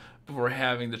meantime before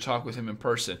having to talk with him in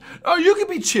person? Oh, you can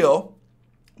be chill.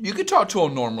 You can talk to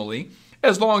him normally.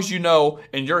 As long as you know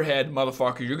in your head,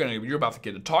 motherfucker, you're about to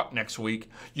get a talk next week.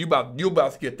 You're about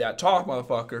to get that talk,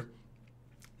 motherfucker.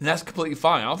 And that's completely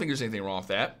fine. I don't think there's anything wrong with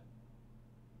that.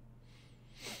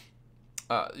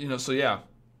 So yeah.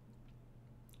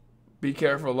 Be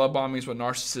careful. Love bombing is what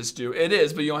narcissists do. It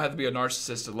is, but you don't have to be a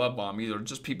narcissist to love bomb either.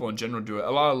 Just people in general do it. A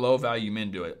lot of low value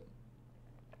men do it.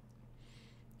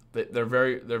 They're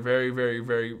very, very,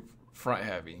 very front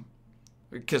heavy.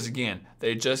 Because again,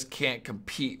 they just can't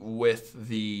compete with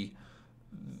there's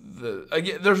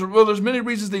many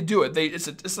reasons they do it. It's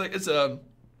a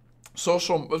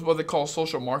social, what they call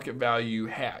social market value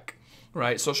hack,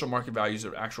 right? Social market value is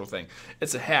an actual thing.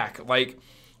 It's a hack. Like,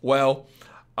 well,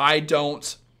 I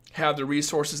don't have the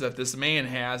resources that this man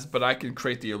has, but I can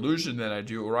create the illusion that I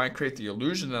do, or I create the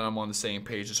illusion that I'm on the same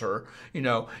page as her,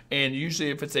 and usually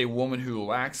if it's a woman who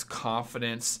lacks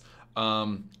confidence,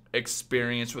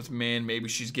 experience with men, maybe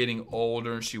she's getting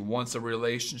older and she wants a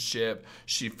relationship,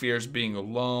 she fears being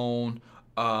alone,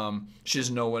 she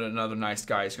doesn't know when another nice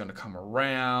guy is going to come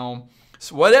around,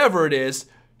 so whatever it is,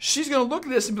 she's going to look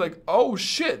at this and be like, oh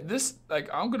shit, this, like,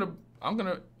 I'm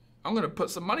gonna put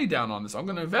some money down on this. I'm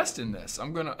gonna invest in this.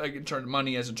 I'm gonna turn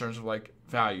money as in terms of like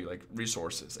value, like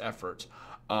resources, effort,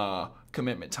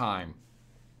 commitment, time,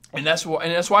 and that's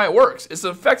why it works. It's an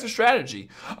effective strategy.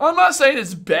 I'm not saying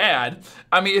it's bad.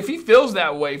 I mean, if he feels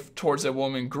that way towards a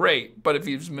woman, great. But if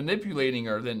he's manipulating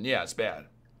her, then yeah, it's bad.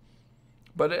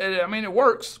 But it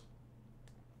works.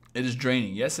 It is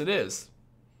draining. Yes, it is.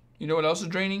 You know what else is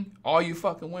draining? All you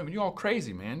fucking women. You all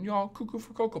crazy, man. You all cuckoo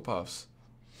for Cocoa Puffs.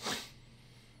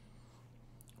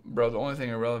 Bro, the only thing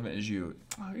irrelevant is you.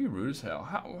 Oh, you're rude as hell.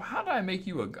 How did I make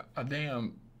you a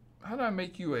damn How do I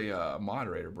make you a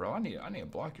moderator, bro? I need to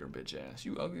block your bitch ass.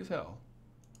 You ugly as hell.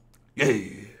 Yeah.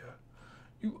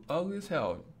 You ugly as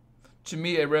hell. To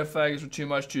me, a red flag is too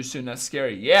much too soon. That's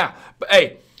scary. Yeah. But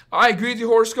hey, I agree with you,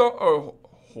 horoscope or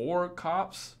horror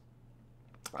cops.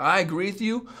 I agree with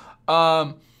you.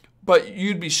 But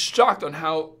you'd be shocked on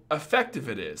how effective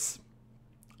it is,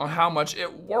 on how much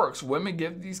it works. Women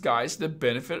give these guys the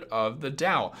benefit of the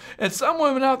doubt. And some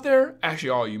women out there, actually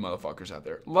all you motherfuckers out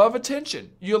there, love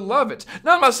attention. You love it.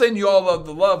 Now, I'm not saying you all love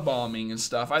the love bombing and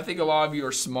stuff. I think a lot of you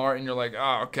are smart and you're like,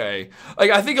 oh, okay.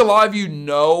 Like, I think a lot of you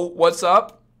know what's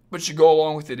up, but you go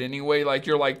along with it anyway. Like,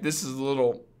 you're like, this is a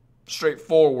little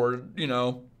straightforward, you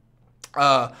know.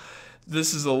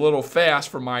 This is a little fast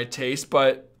for my taste,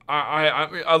 but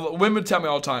women tell me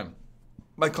all the time,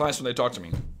 my clients when they talk to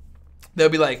me, they'll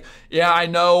be like, yeah, I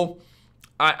know,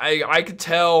 I could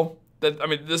tell that, I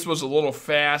mean, this was a little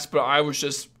fast, but I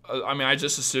just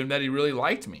assumed that he really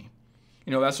liked me.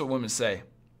 You know, that's what women say.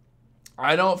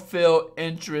 I don't feel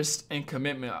interest and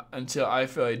commitment until I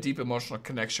feel a deep emotional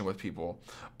connection with people.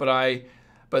 But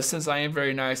since I am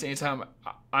very nice, anytime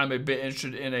I'm a bit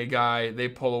interested in a guy, they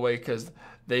pull away because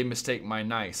they mistake my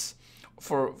nice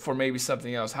for maybe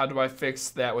something else. How do I fix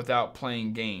that without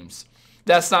playing games?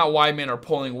 That's not why men are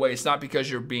pulling away. It's not because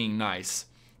you're being nice.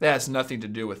 That has nothing to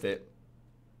do with it.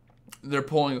 They're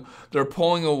pulling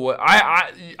away.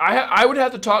 I would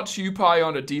have to talk to you probably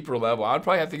on a deeper level. I would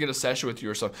probably have to get a session with you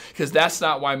or something, because that's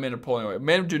not why men are pulling away.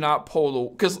 Men do not pull,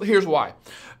 because here's why.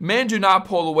 Men do not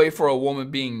pull away for a woman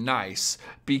being nice,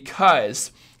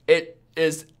 because it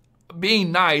is,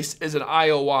 being nice is an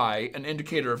IOI, an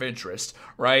indicator of interest,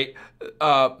 right?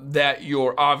 That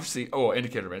you're obviously,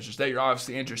 indicator of interest, that you're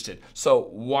obviously interested. So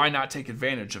why not take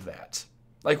advantage of that?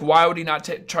 Like, why would he not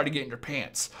try to get in your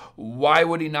pants? Why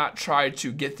would he not try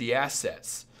to get the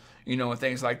assets? You know, and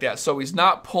things like that. So he's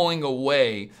not pulling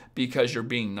away because you're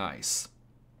being nice.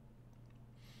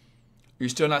 You're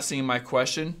still not seeing my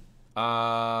question?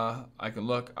 I can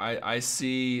look. I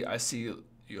see you.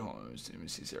 Hold on, let me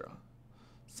see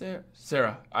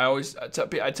Sarah.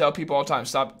 I tell people all the time,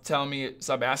 stop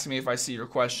asking me if I see your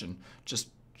question. Just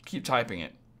keep typing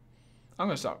it. I'm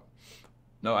gonna stop.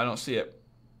 No, I don't see it.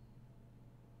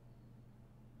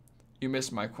 You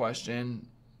missed my question.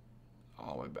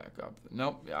 All the way back up.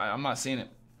 Nope, I'm not seeing it.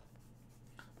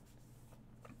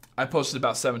 I posted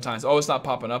about 7 times. Oh, it's not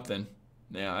popping up then.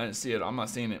 Yeah, I didn't see it. I'm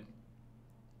not seeing it.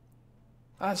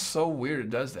 That's so weird it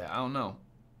does that. I don't know.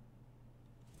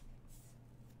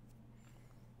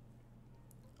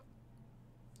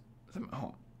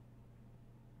 Oh.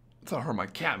 I thought I heard my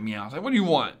cat meow. I was like, what do you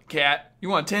want, cat? You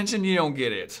want attention? You don't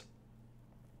get it.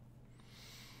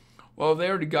 Well, they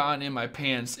already gotten in my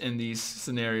pants in these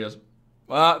scenarios.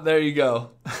 Well, there you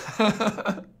go.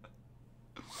 I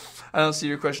don't see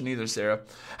your question either, Sarah.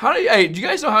 Do you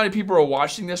guys know how many people are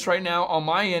watching this right now? On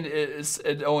my end,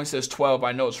 it only says 12.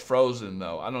 I know it's frozen,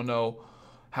 though. I don't know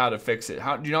how to fix it.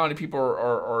 Do you know how many people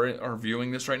are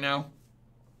viewing this right now?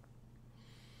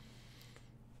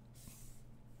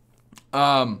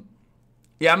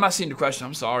 Yeah, I'm not seeing the question.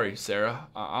 I'm sorry, Sarah.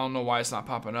 I don't know why it's not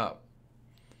popping up.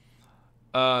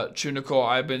 True, Nicole,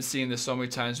 I've been seeing this so many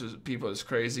times with people. It's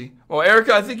crazy. Well,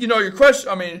 Erica, I think you know your question.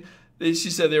 I mean, she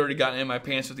said they already gotten in my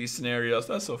pants with these scenarios.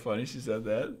 That's so funny. She said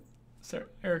that. Sarah,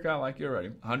 Erica, I like you already.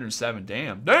 107.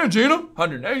 Damn, Gina.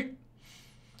 108.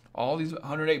 All these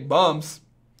 108 bums.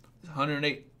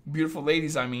 108 beautiful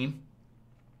ladies, I mean.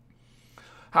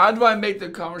 How do I make the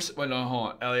conversation? Wait, no, hold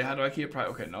on. Elliot, how do I keep it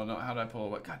private? Okay, no. How do I pull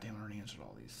what? God damn, I already answered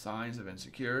all these. Signs of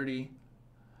insecurity.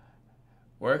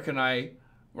 Where can a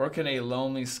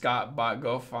lonely Scott bot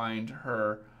go find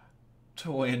her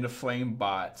to win the flame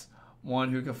bots?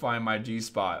 One who can find my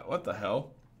G-spot. What the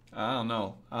hell? I don't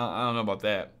know. I don't know about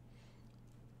that.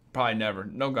 Probably never.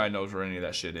 No guy knows where any of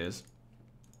that shit is.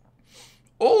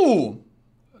 Oh,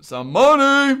 some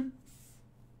money.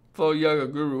 Flow Yoga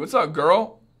Guru. What's up,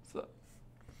 girl?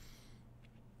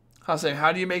 I was saying,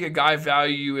 how do you make a guy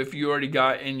value you if you already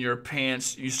got in your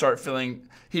pants? You start feeling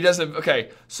he doesn't.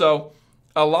 Okay, so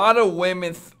a lot of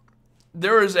women,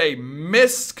 there is a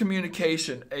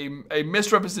miscommunication, a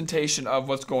misrepresentation of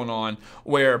what's going on,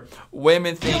 where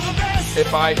women think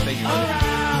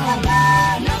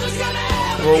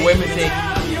where women think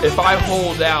if I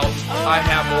hold out, I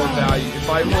have more value. If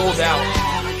I hold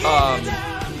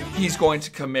out, he's going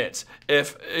to commit.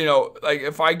 If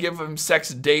if I give him sex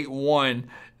date 1,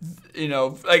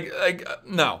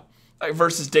 no.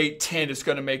 Versus date 10, it's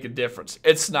going to make a difference.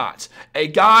 It's not. A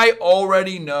guy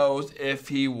already knows if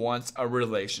he wants a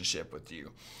relationship with you.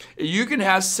 You can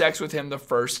have sex with him the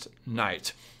first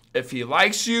night. If he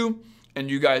likes you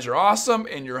and you guys are awesome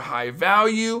and you're high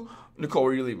value, Nicole,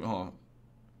 where are you leaving? Hold on.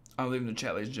 I'm leaving the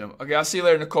chat, ladies and gentlemen. Okay, I'll see you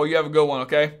later, Nicole. You have a good one,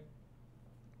 okay?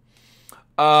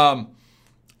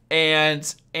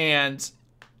 And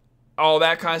all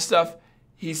that kind of stuff.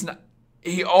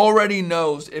 He already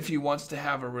knows if he wants to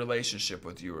have a relationship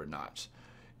with you or not.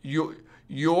 If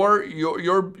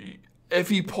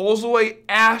he pulls away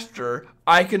after,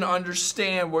 I can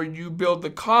understand where you build the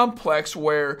complex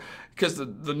where, because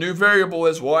the new variable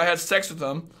is, well, I had sex with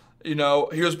him. You know,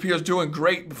 he was doing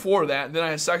great before that, and then I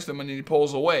had sex with him, and he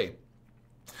pulls away.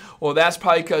 Well, that's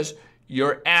probably because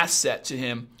your asset to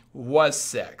him was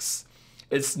sex.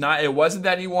 It wasn't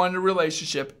that he wanted a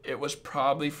relationship. It was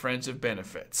probably friends of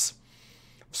benefits.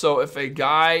 So if a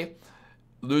guy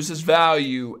loses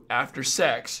value after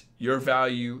sex, your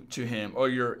value to him, or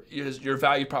your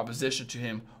value proposition to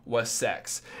him was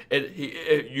sex.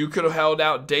 You could have held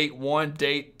out date 1,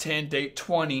 date 10, date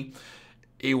 20.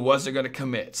 He wasn't going to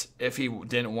commit if he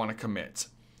didn't want to commit.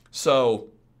 So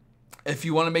if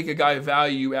you want to make a guy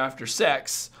value after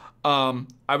sex, I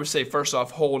would say first off,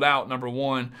 hold out, number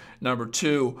one. Number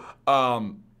two,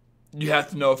 you have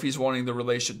to know if he's wanting the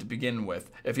relationship to begin with.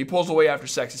 If he pulls away after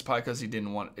sex, it's probably because he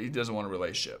doesn't want a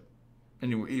relationship,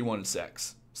 and he wanted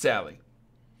sex. Sadly,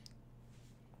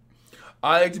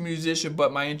 I like the musician,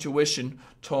 but my intuition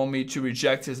told me to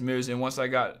reject his music. And once I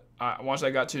got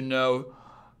to know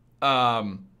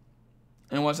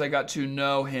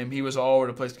him, he was all over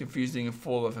the place, confusing and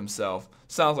full of himself.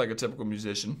 Sounds like a typical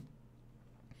musician.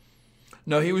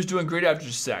 No, he was doing great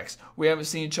after sex. We haven't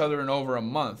seen each other in over a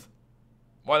month.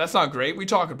 Well, that's not great. What are you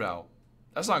talking about?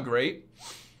 That's not great.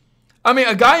 I mean,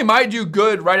 a guy might do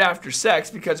good right after sex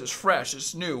because it's fresh,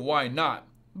 it's new. Why not?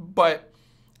 But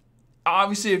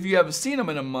obviously, if you haven't seen him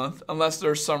in a month, unless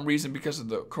there's some reason because of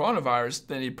the coronavirus,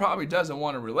 then he probably doesn't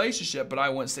want a relationship, but I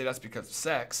wouldn't say that's because of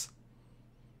sex.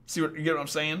 You get what I'm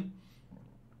saying?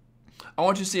 I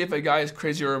want you to see if a guy is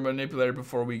crazy or a manipulator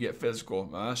before we get physical.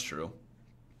 No, that's true.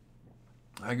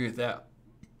 I agree with that.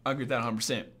 I agree with that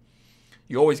 100%.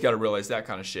 You always got to realize that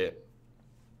kind of shit.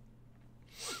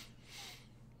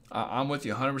 I'm with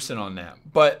you 100% on that.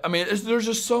 But, I mean, there's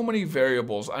just so many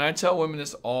variables. And I tell women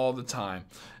this all the time.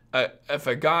 If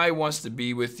a guy wants to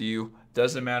be with you,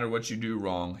 doesn't matter what you do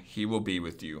wrong, he will be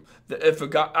with you. If a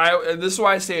guy, this is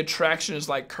why I say attraction is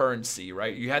like currency,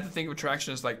 right? You have to think of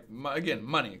attraction as like, again,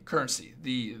 money, currency,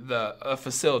 a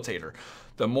facilitator.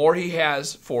 The more he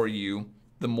has for you,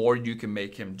 the more you can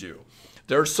make him do.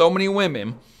 There are so many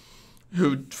women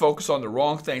who focus on the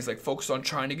wrong things, like focus on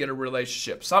trying to get a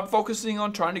relationship. Stop focusing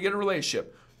on trying to get a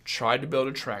relationship. Try to build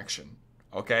attraction,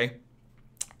 okay?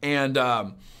 And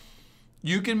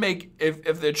you can make,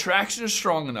 if the attraction is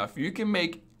strong enough, you can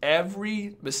make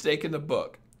every mistake in the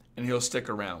book and he'll stick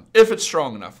around. If it's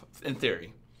strong enough, in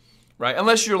theory, right?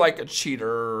 Unless you're like a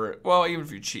cheater. Well, even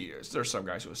if you cheat, there's some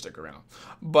guys who will stick around.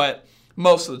 But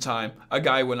most of the time, a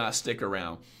guy will not stick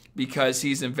around because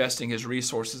he's investing his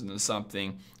resources into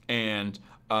something and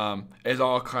is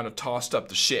all kind of tossed up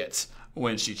to shit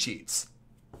when she cheats.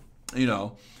 You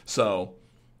know? So,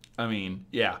 I mean,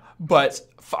 yeah. But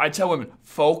I tell women,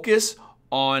 focus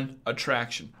on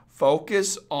attraction.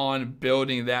 Focus on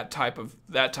building that type of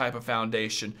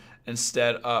foundation.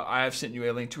 Instead, I have sent you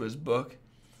a link to his book.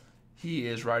 He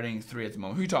is writing 3 at the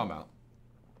moment. Who are you talking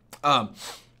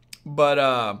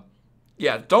about?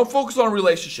 Yeah, don't focus on a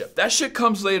relationship. That shit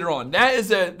comes later on. That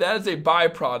is a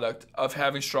byproduct of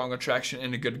having strong attraction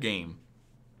in a good game.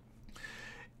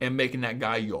 And making that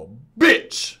guy your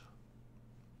bitch.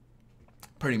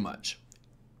 Pretty much.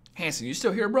 Hanson, you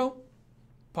still here, bro?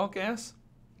 Punk ass?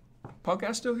 Punk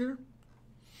ass still here?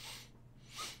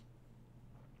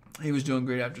 He was doing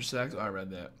great after sex. Oh, I read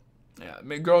that. Yeah, I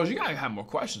mean, girls, you gotta have more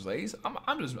questions, ladies.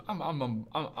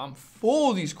 I'm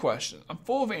full of these questions. I'm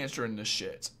full of answering this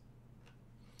shit.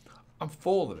 I'm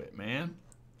full of it, man.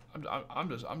 I'm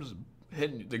just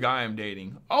hitting the guy I'm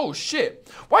dating. Oh shit!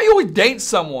 Why you always date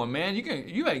someone, man? You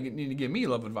need to give me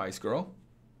love advice, girl.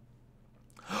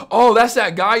 Oh, that's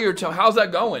that guy you're telling. How's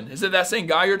that going? Is it that same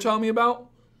guy you're telling me about?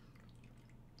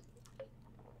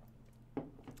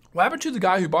 What happened to the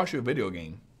guy who bought you a video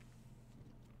game?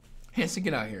 Hanson,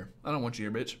 get out of here. I don't want you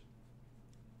here, bitch.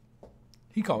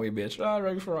 He called me a bitch.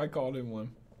 Right before I called him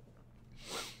one.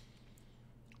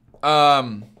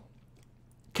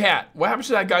 Kat, what happened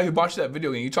to that guy who bought you that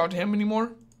video game? You talk to him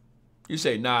anymore? You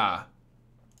say, nah.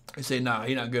 You say, nah,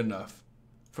 he not good enough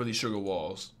for these sugar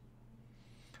walls.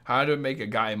 How to make a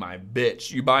guy my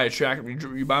bitch. You buy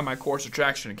my course,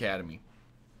 Attraction Academy.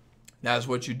 That is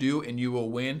what you do, and you will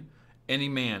win any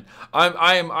man.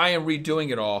 I am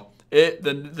redoing it all.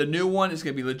 The new one is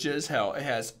gonna be legit as hell. It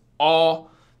has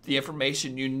all the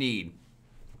information you need.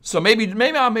 So maybe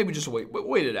I'll just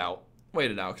wait it out.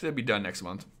 Wait it out, because it'll be done next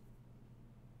month.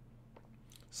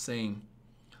 Same.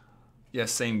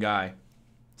 Yes, same guy.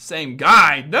 Same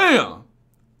guy. Damn.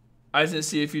 I didn't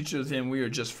see a future with him. We are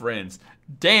just friends.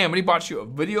 Damn, and he bought you a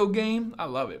video game? I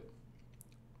love it.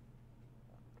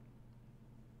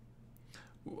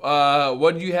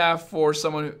 What do you have for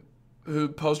someone who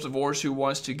post-divorce who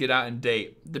wants to get out and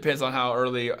date? Depends on how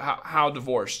early, how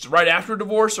divorced. Right after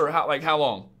divorce or how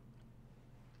long?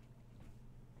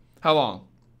 How long?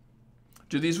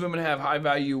 Do these women have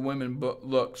high-value women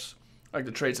looks like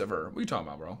the traits of her? What are you talking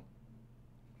about, bro?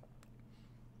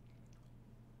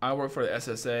 I work for the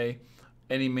SSA.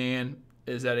 Any man,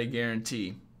 is that a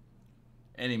guarantee?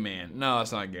 Any man. No,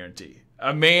 that's not a guarantee.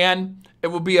 A man, it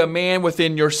will be a man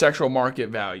within your sexual market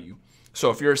value.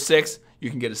 So if you're a 6, you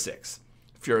can get a 6.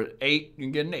 If you're an 8, you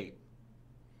can get an 8.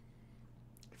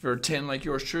 If you're a 10 like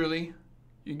yours truly,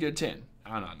 you can get a 10.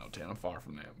 I'm not no 10. I'm far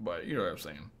from that. But you know what I'm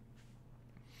saying.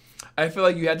 I feel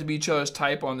like you have to be each other's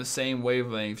type on the same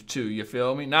wavelength too. You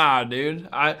feel me? Nah, dude.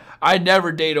 I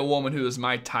never date a woman who is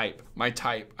my type. My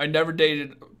type. I never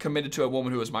committed to a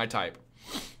woman who was my type.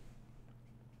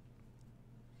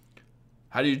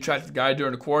 How do you attract the guy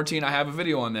during the quarantine? I have a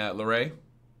video on that, Lorraine.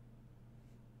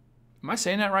 Am I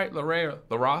saying that right? Lorraine or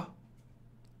Lara?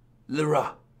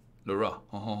 Lara. Lara.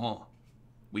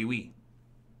 Oui, oui.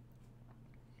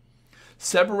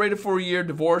 Separated for a year,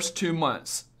 divorced 2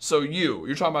 months. So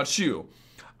you're talking about you.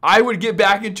 I would get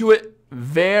back into it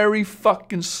very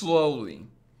fucking slowly.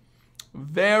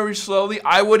 Very slowly.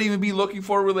 I wouldn't even be looking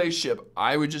for a relationship.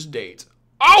 I would just date.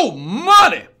 Oh,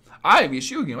 money! I have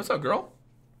you again. What's up, girl?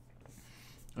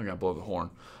 I gotta blow the horn.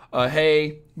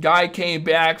 Hey, guy came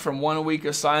back from 1 week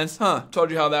of silence. Told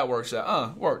you how that works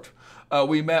out. Worked.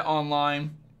 We met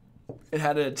online. It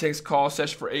had a text call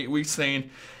session for 8 weeks saying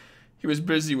he was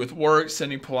busy with work,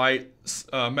 sending polite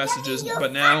messages,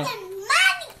 but now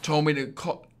told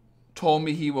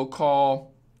me he will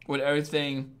call when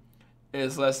everything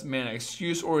is less man an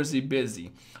excuse, or is he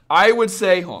busy? I would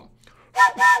say, hold on.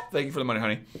 Thank you for the money,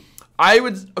 honey.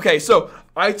 Okay, so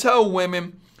I tell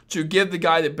women to give the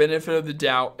guy the benefit of the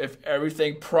doubt if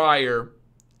everything prior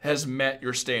has met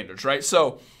your standards, right?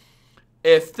 So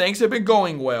if things have been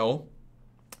going well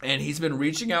and he's been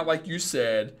reaching out like you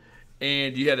said,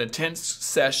 and you had intense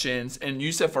sessions, and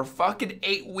you said for fucking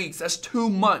 8 weeks, that's 2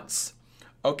 months,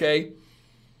 okay?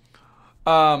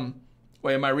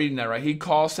 Wait, am I reading that right? He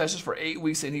called sessions for 8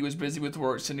 weeks, and he was busy with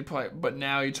work, but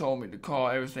now he told me to call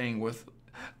everything with...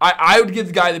 I would give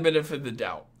the guy the benefit of the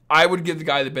doubt. I would give the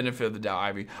guy the benefit of the doubt,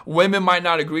 Ivy. Women might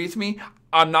not agree with me.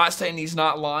 I'm not saying he's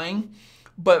not lying,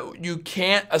 but you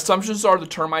can't, assumptions are the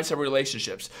termites of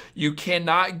relationships. You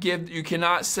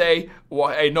cannot say, well,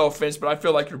 hey, no offense, but I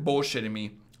feel like you're bullshitting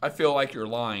me. I feel like you're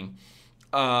lying.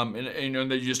 And you know,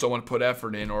 that you just don't want to put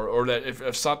effort in, or that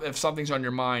if something's on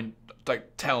your mind,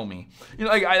 like, tell me. You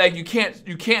know, like you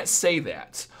can't say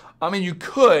that. I mean, you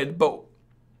could, but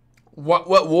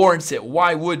what warrants it?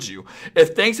 Why would you?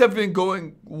 If things have been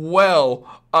going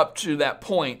well up to that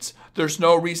point, there's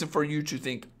no reason for you to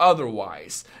think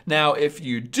otherwise. Now, if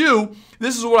you do,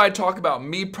 this is what I talk about,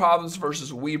 me problems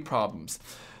versus we problems.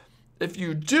 If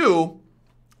you do,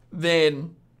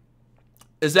 then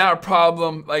is that a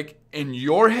problem like in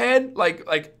your head? Like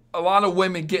a lot of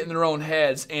women get in their own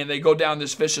heads and they go down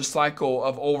this vicious cycle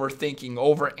of overthinking,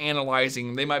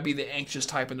 overanalyzing. They might be the anxious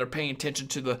type and they're paying attention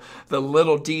to the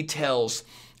little details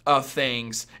of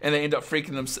things, and they end up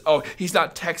freaking themselves. Oh, he's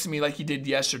not texting me like he did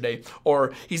yesterday,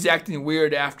 or he's acting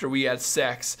weird after we had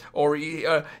sex, or he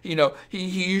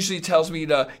usually tells me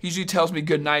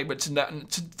good night, but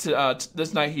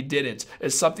this night he didn't.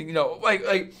 It's something, you know,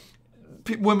 like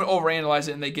women overanalyze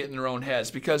it and they get in their own heads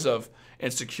because of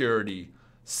insecurity,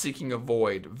 seeking a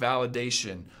void,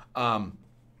 validation, and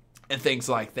things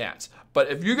like that.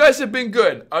 But if you guys have been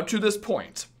good up to this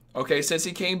point, okay, since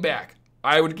he came back,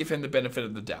 I would give him the benefit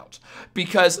of the doubt.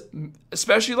 Because,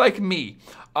 especially like me,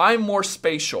 I'm more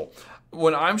spatial.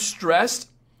 When I'm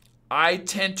stressed, I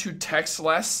tend to text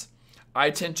less, I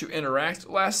tend to interact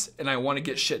less, and I want to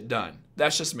get shit done.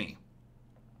 That's just me.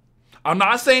 I'm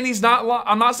not saying he's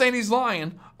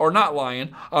lying or not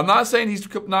lying. I'm not saying he's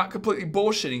not completely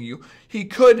bullshitting you. He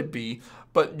could be,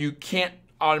 but you can't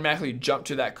automatically jump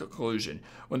to that conclusion.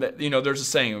 There's a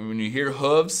saying, when you hear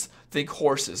hooves, think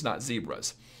horses, not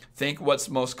zebras. Think what's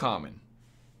most common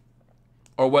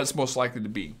or what's most likely to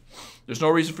be. There's no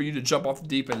reason for you to jump off the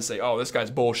deep end and say, oh, this guy's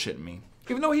bullshitting me.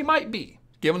 Even though he might be.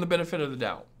 Give him the benefit of the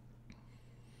doubt.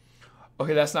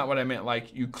 Okay, that's not what I meant.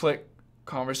 Like, you click,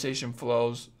 conversation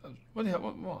flows. What the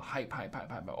hell? Hype.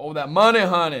 Oh, that money,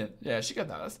 honey. Yeah, she got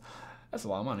that. That's a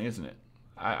lot of money, isn't it?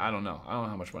 I don't know. I don't know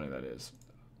how much money that is.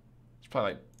 It's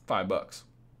probably like $5.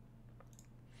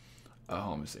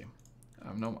 Let me see. I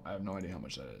have no idea how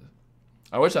much that is.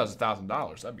 I wish that was $1,000.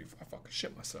 I fucking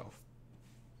shit myself.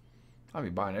 I'd be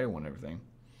buying everyone everything.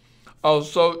 Oh,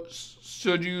 so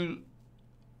should you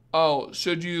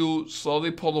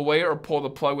slowly pull away or pull the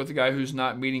plug with the guy who's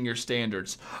not meeting your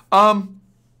standards?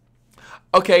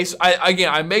 Okay, so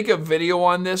I make a video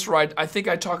on this, right? I think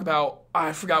I talk about,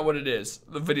 I forgot what it is.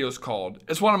 The video's called.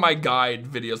 It's one of my guide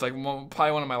videos, like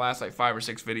probably one of my last like 5 or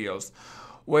 6 videos,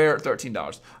 where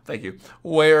 $13. Thank you.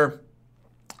 Where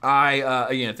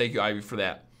again, thank you, Ivy, for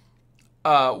that.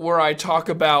 Where I talk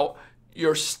about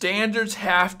your standards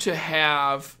have to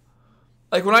have,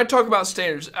 like when I talk about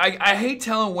standards, I hate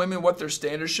telling women what their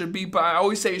standards should be, but I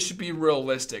always say it should be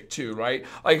realistic too, right?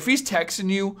 Like if he's texting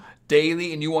you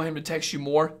daily and you want him to text you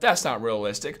more, that's not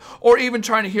realistic. Or even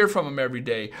trying to hear from him every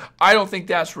day, I don't think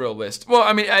that's realistic. Well,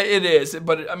 I mean, it is,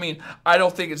 but I mean, I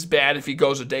don't think it's bad if he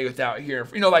goes a day without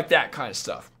hearing, like that kind of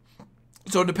stuff.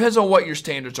 So it depends on what your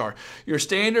standards are. Your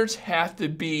standards have to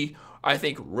be, I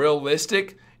think,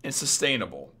 realistic and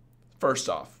sustainable, first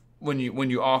off, when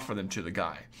you offer them to the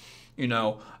guy.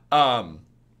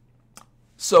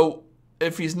 So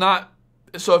if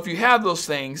you have those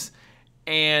things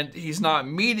and he's not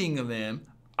meeting them,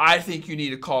 I think you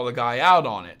need to call the guy out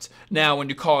on it. Now, when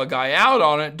you call a guy out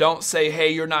on it, don't say,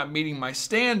 hey, you're not meeting my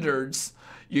standards.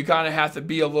 You kind of have to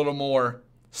be a little more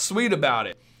sweet about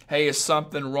it. Hey, is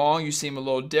something wrong? You seem a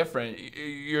little different.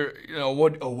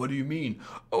 What do you mean?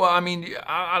 Well, I mean,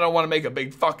 I don't want to make a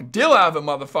big fucking deal out of it,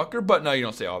 motherfucker. But no, you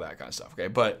don't say all that kind of stuff, okay?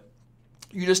 But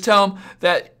you just tell him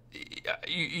that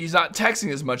he's not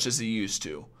texting as much as he used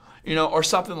to, or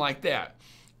something like that.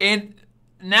 And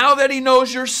now that he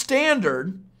knows your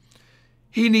standard,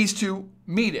 he needs to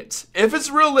meet it. If it's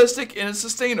realistic and it's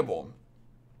sustainable,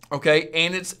 okay,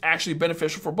 and it's actually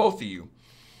beneficial for both of you.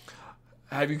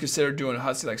 Have you considered doing a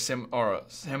hussy like seminar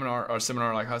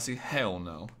like hussy? Hell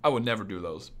no. I would never do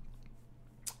those.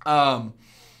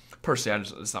 Personally,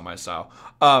 it's not my style.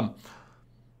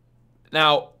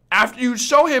 Now, after you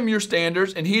show him your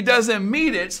standards and he doesn't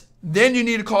meet it, then you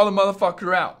need to call the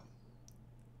motherfucker out.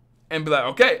 And be like,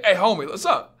 okay, hey homie, what's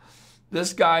up?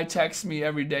 This guy texts me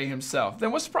every day himself.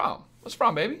 Then what's the problem? What's the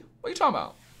problem, baby? What are you talking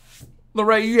about?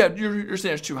 Lorraine, your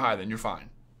standards too high then. You're fine.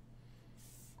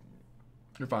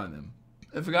 You're fine then.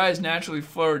 If a guy is naturally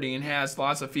flirty and has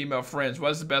lots of female friends,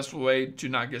 what is the best way to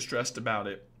not get stressed about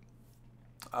it?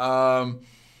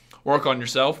 Work on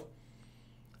yourself.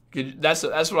 That's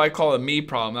what I call a me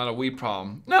problem, not a we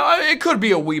problem. No, it could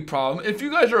be a we problem. If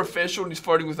you guys are official and he's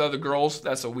flirting with other girls,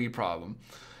 that's a we problem.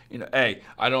 Hey,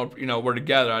 I don't, we're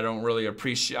together. I don't really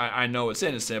appreciate, I know it's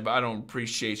innocent, but I don't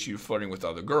appreciate you flirting with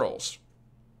other girls.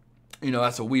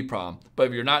 That's a we problem. But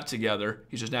if you're not together,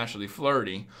 he's just naturally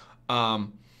flirty.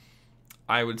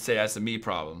 I would say that's a me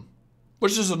problem,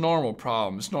 which is a normal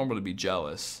problem. It's normal to be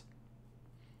jealous.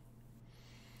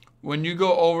 When you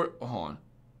go over, hold on,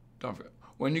 don't forget.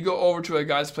 When you go over to a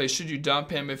guy's place, should you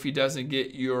dump him if he doesn't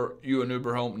get you an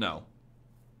Uber home? No.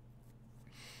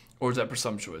 Or is that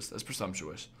presumptuous? That's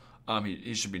presumptuous.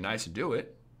 He should be nice to do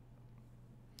it.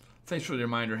 Thanks for the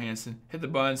reminder, Hanson. Hit the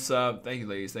button, sub. Thank you,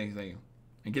 ladies. Thank you.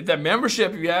 And get that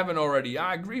membership if you haven't already.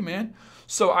 I agree, man.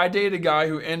 So I dated a guy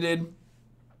who ended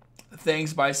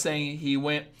things by saying he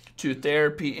went to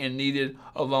therapy and needed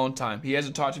alone time. He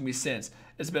hasn't talked to me since.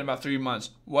 It's been about 3 months.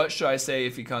 What should I say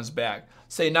if he comes back?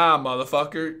 Say, nah,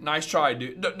 motherfucker. Nice try,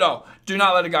 dude. No, do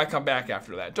not let a guy come back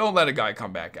after that. Don't let a guy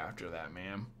come back after that,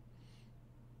 man.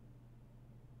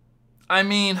 I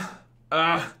mean,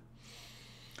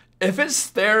 if it's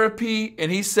therapy and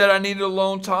he said I needed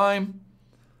alone time,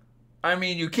 I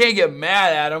mean, you can't get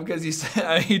mad at him because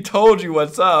he told you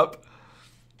what's up.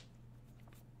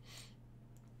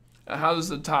 How does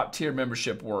the top tier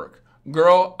membership work?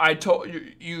 Girl, I told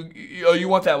you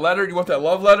want that letter? You want that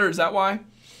love letter? Is that why?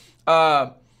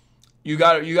 You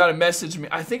got to message me.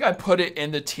 I think I put it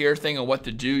in the tier thing on what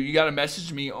to do. You got to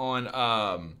message me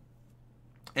on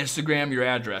Instagram your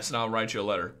address, and I'll write you a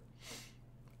letter.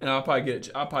 And I'll probably get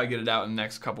it out in the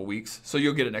next couple weeks. So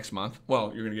you'll get it next month.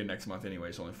 Well, you're gonna get it next month anyway.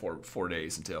 It's only four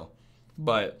days until,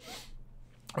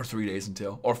 or 3 days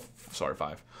until, or sorry,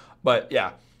 5. But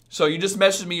yeah. So you just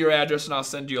message me your address, and I'll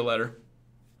send you a letter.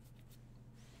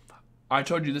 I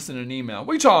told you this in an email.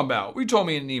 What are you talking about? What you told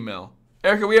me in an email?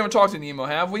 Erica, we haven't talked in an email,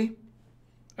 have we?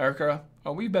 Erica,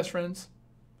 are we best friends?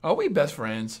 Are we best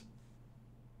friends?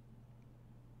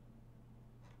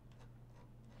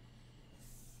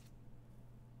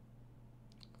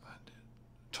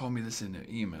 Told me this in the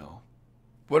email.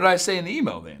 What did I say in the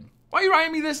email then? Why are you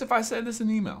writing me this if I said this in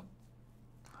the email?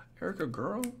 Erica,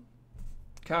 girl?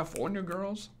 California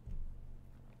girls?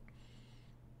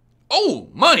 Oh,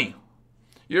 money.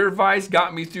 Your advice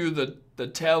got me through the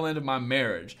tail end of my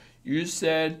marriage. You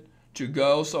said to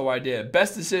go, so I did.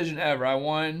 Best decision ever. I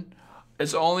won.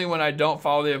 It's only when I don't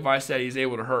follow the advice that he's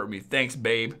able to hurt me. Thanks,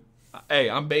 babe. Hey,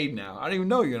 I'm babe now. I don't even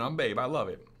know you, and I'm babe. I love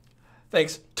it.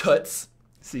 Thanks, Toots.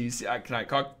 See, can I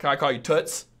call you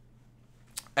Toots?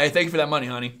 Hey, thank you for that money,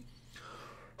 honey.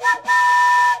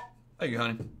 Thank you,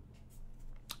 honey.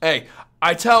 Hey,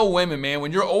 I tell women, man,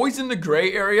 when you're always in the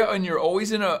gray area and you're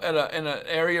always in an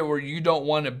area where you don't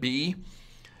want to be,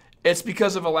 it's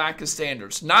because of a lack of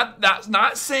standards. That's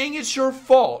not saying it's your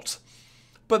fault,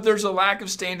 but there's a lack of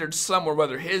standards somewhere,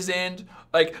 whether his end,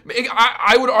 like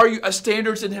I would argue a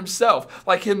standards in himself,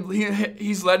 like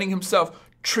he's letting himself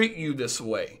treat you this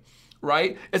way,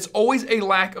 right? It's always a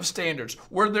lack of standards.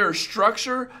 Where there's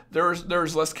structure,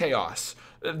 there's less chaos.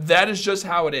 That is just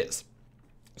how it is.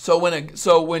 So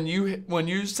when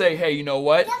you say, hey, you know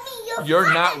what?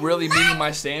 You're not really meeting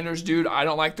my standards, dude. I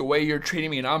don't like the way you're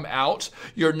treating me and I'm out.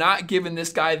 You're not giving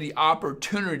this guy the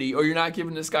opportunity, or you're not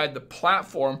giving this guy the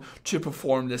platform to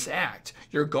perform this act.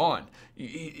 You're gone.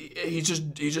 He's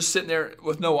just sitting there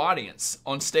with no audience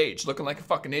on stage looking like a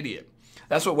fucking idiot.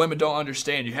 That's what women don't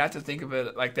understand. You have to think of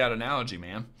it like that analogy,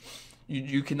 man.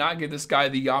 You cannot give this guy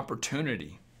the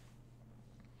opportunity.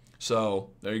 So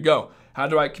there you go. How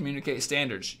do I communicate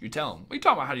standards? You tell him. What are you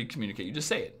talking about? How do you communicate? You just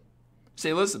say it.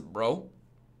 Say, listen, bro.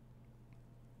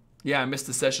 Yeah, I missed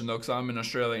the session, though, because I'm in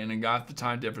Australia and I got the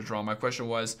time difference wrong. My question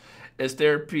was, is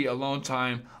therapy alone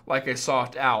time like a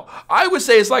soft out? I would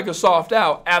say it's like a soft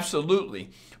out,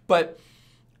 absolutely. But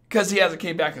because he hasn't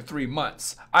came back in 3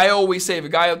 months. I always say if a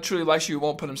guy truly likes you, he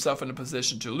won't put himself in a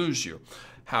position to lose you.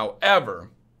 However,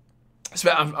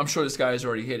 I'm sure this guy has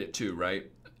already hit it too,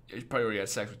 right? He probably already had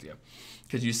sex with you.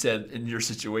 Because you said in your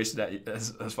situation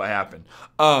that's what happened.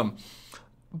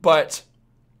 But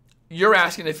you're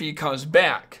asking if he comes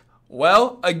back.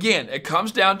 Well, again, it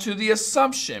comes down to the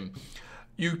assumption.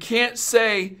 You can't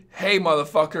say, hey,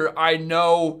 motherfucker, I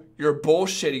know you're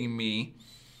bullshitting me.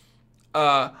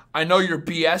 I know you're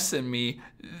BSing me.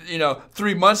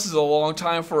 3 months is a long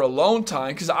time for alone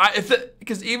time.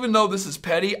 Because even though this is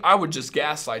petty, I would just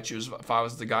gaslight you if I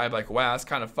was the guy. I'd be like, wow, that's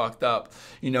kind of fucked up.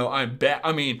 I'm bad.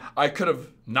 I mean, I could have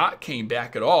not came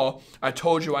back at all. I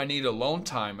told you I need alone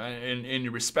time, and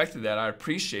you respected that. I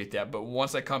appreciate that. But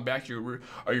once I come back,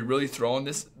 are you really throwing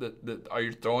this? Are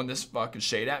you throwing this fucking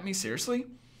shade at me? Seriously?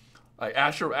 Like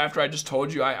after I just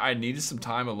told you I needed some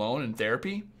time alone in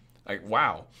therapy? Like,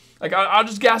 wow. Like, I'll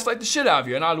just gaslight the shit out of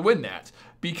you, and I'd win that.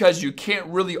 Because you can't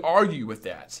really argue with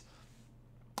that.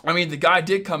 I mean, the guy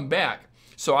did come back,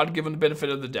 so I'd give him the benefit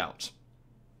of the doubt.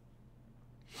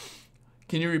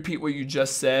 Can you repeat what you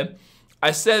just said? I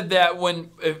said that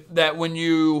when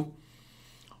you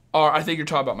are, I think you're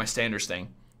talking about my standards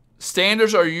thing.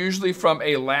 Standards are usually from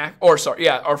a lack, or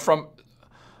from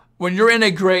when you're in a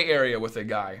gray area with a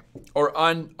guy, or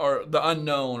the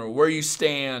unknown, or where you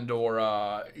stand,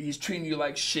 or he's treating you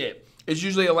like shit. It's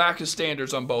usually a lack of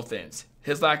standards on both ends.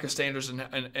 His lack of standards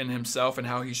in himself and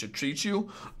how he should treat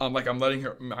you. Like I'm letting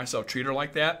myself treat her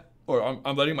like that, or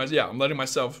I'm letting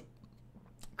myself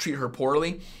treat her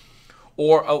poorly.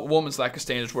 Or a woman's lack of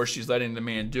standards where she's letting the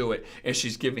man do it and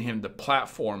she's giving him the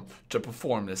platform to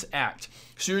perform this act.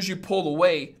 As soon as you pull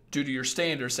away due to your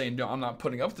standards, saying, no, I'm not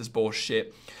putting up with this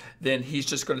bullshit, then he's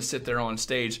just going to sit there on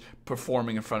stage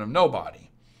performing in front of nobody.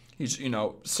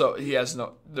 So he has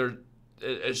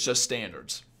it's just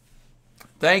standards.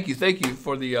 Thank you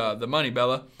for the money,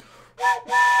 Bella.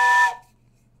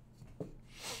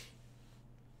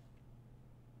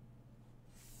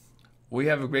 We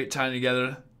have a great time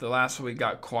together. The last week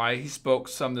got quiet. He spoke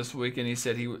some this week, and he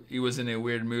said he was in a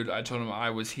weird mood. I told him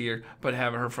I was here, but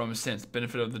haven't heard from him since.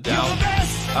 Benefit of the doubt.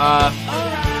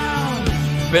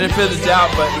 Benefit of the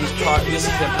doubt, but this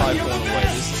is him probably pulling away.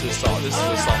 This is a soft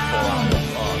pull out.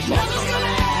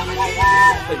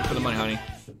 Thank you for the money, honey.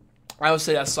 I would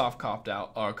say that's soft cop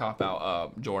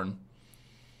out, Jordan.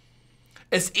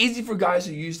 It's easy for guys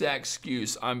to use that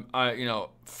excuse.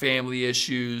 Family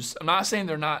issues. I'm not saying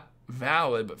they're not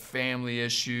valid, but family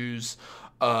issues.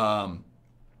 I'm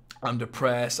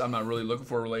depressed. I'm not really looking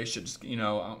for a relationship. You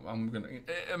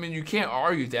can't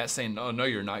argue that saying, no,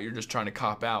 you're not. You're just trying to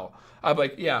cop out. I'd be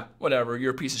like, yeah, whatever.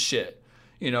 You're a piece of shit.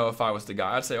 If I was the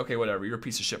guy, I'd say, okay, whatever. You're a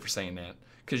piece of shit for saying that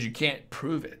because you can't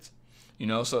prove it.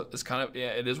 So it's kind of,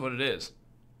 it is what it is.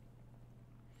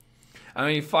 I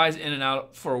mean, he flies in and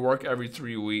out for work every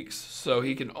 3 weeks, so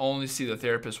he can only see the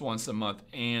therapist once a month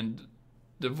and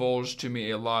divulged to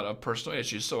me a lot of personal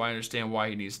issues, so I understand why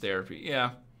he needs therapy.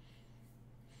 Yeah.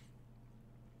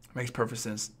 Makes perfect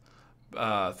sense.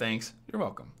 Thanks. You're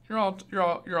welcome. You're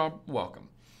all welcome.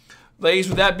 Ladies,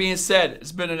 with that being said,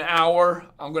 it's been an hour.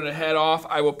 I'm going to head off.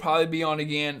 I will probably be on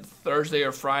again Thursday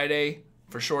or Friday.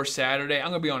 For sure, Saturday. I'm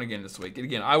going to be on again this week. And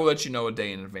again, I will let you know a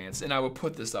day in advance. And I will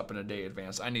put this up in a day in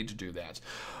advance. I need to do that.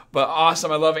 But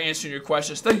awesome. I love answering your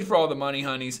questions. Thank you for all the money,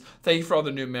 honeys. Thank you for all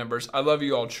the new members. I love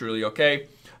you all truly, okay?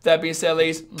 That being said,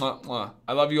 ladies,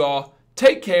 I love you all.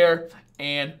 Take care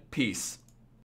and peace.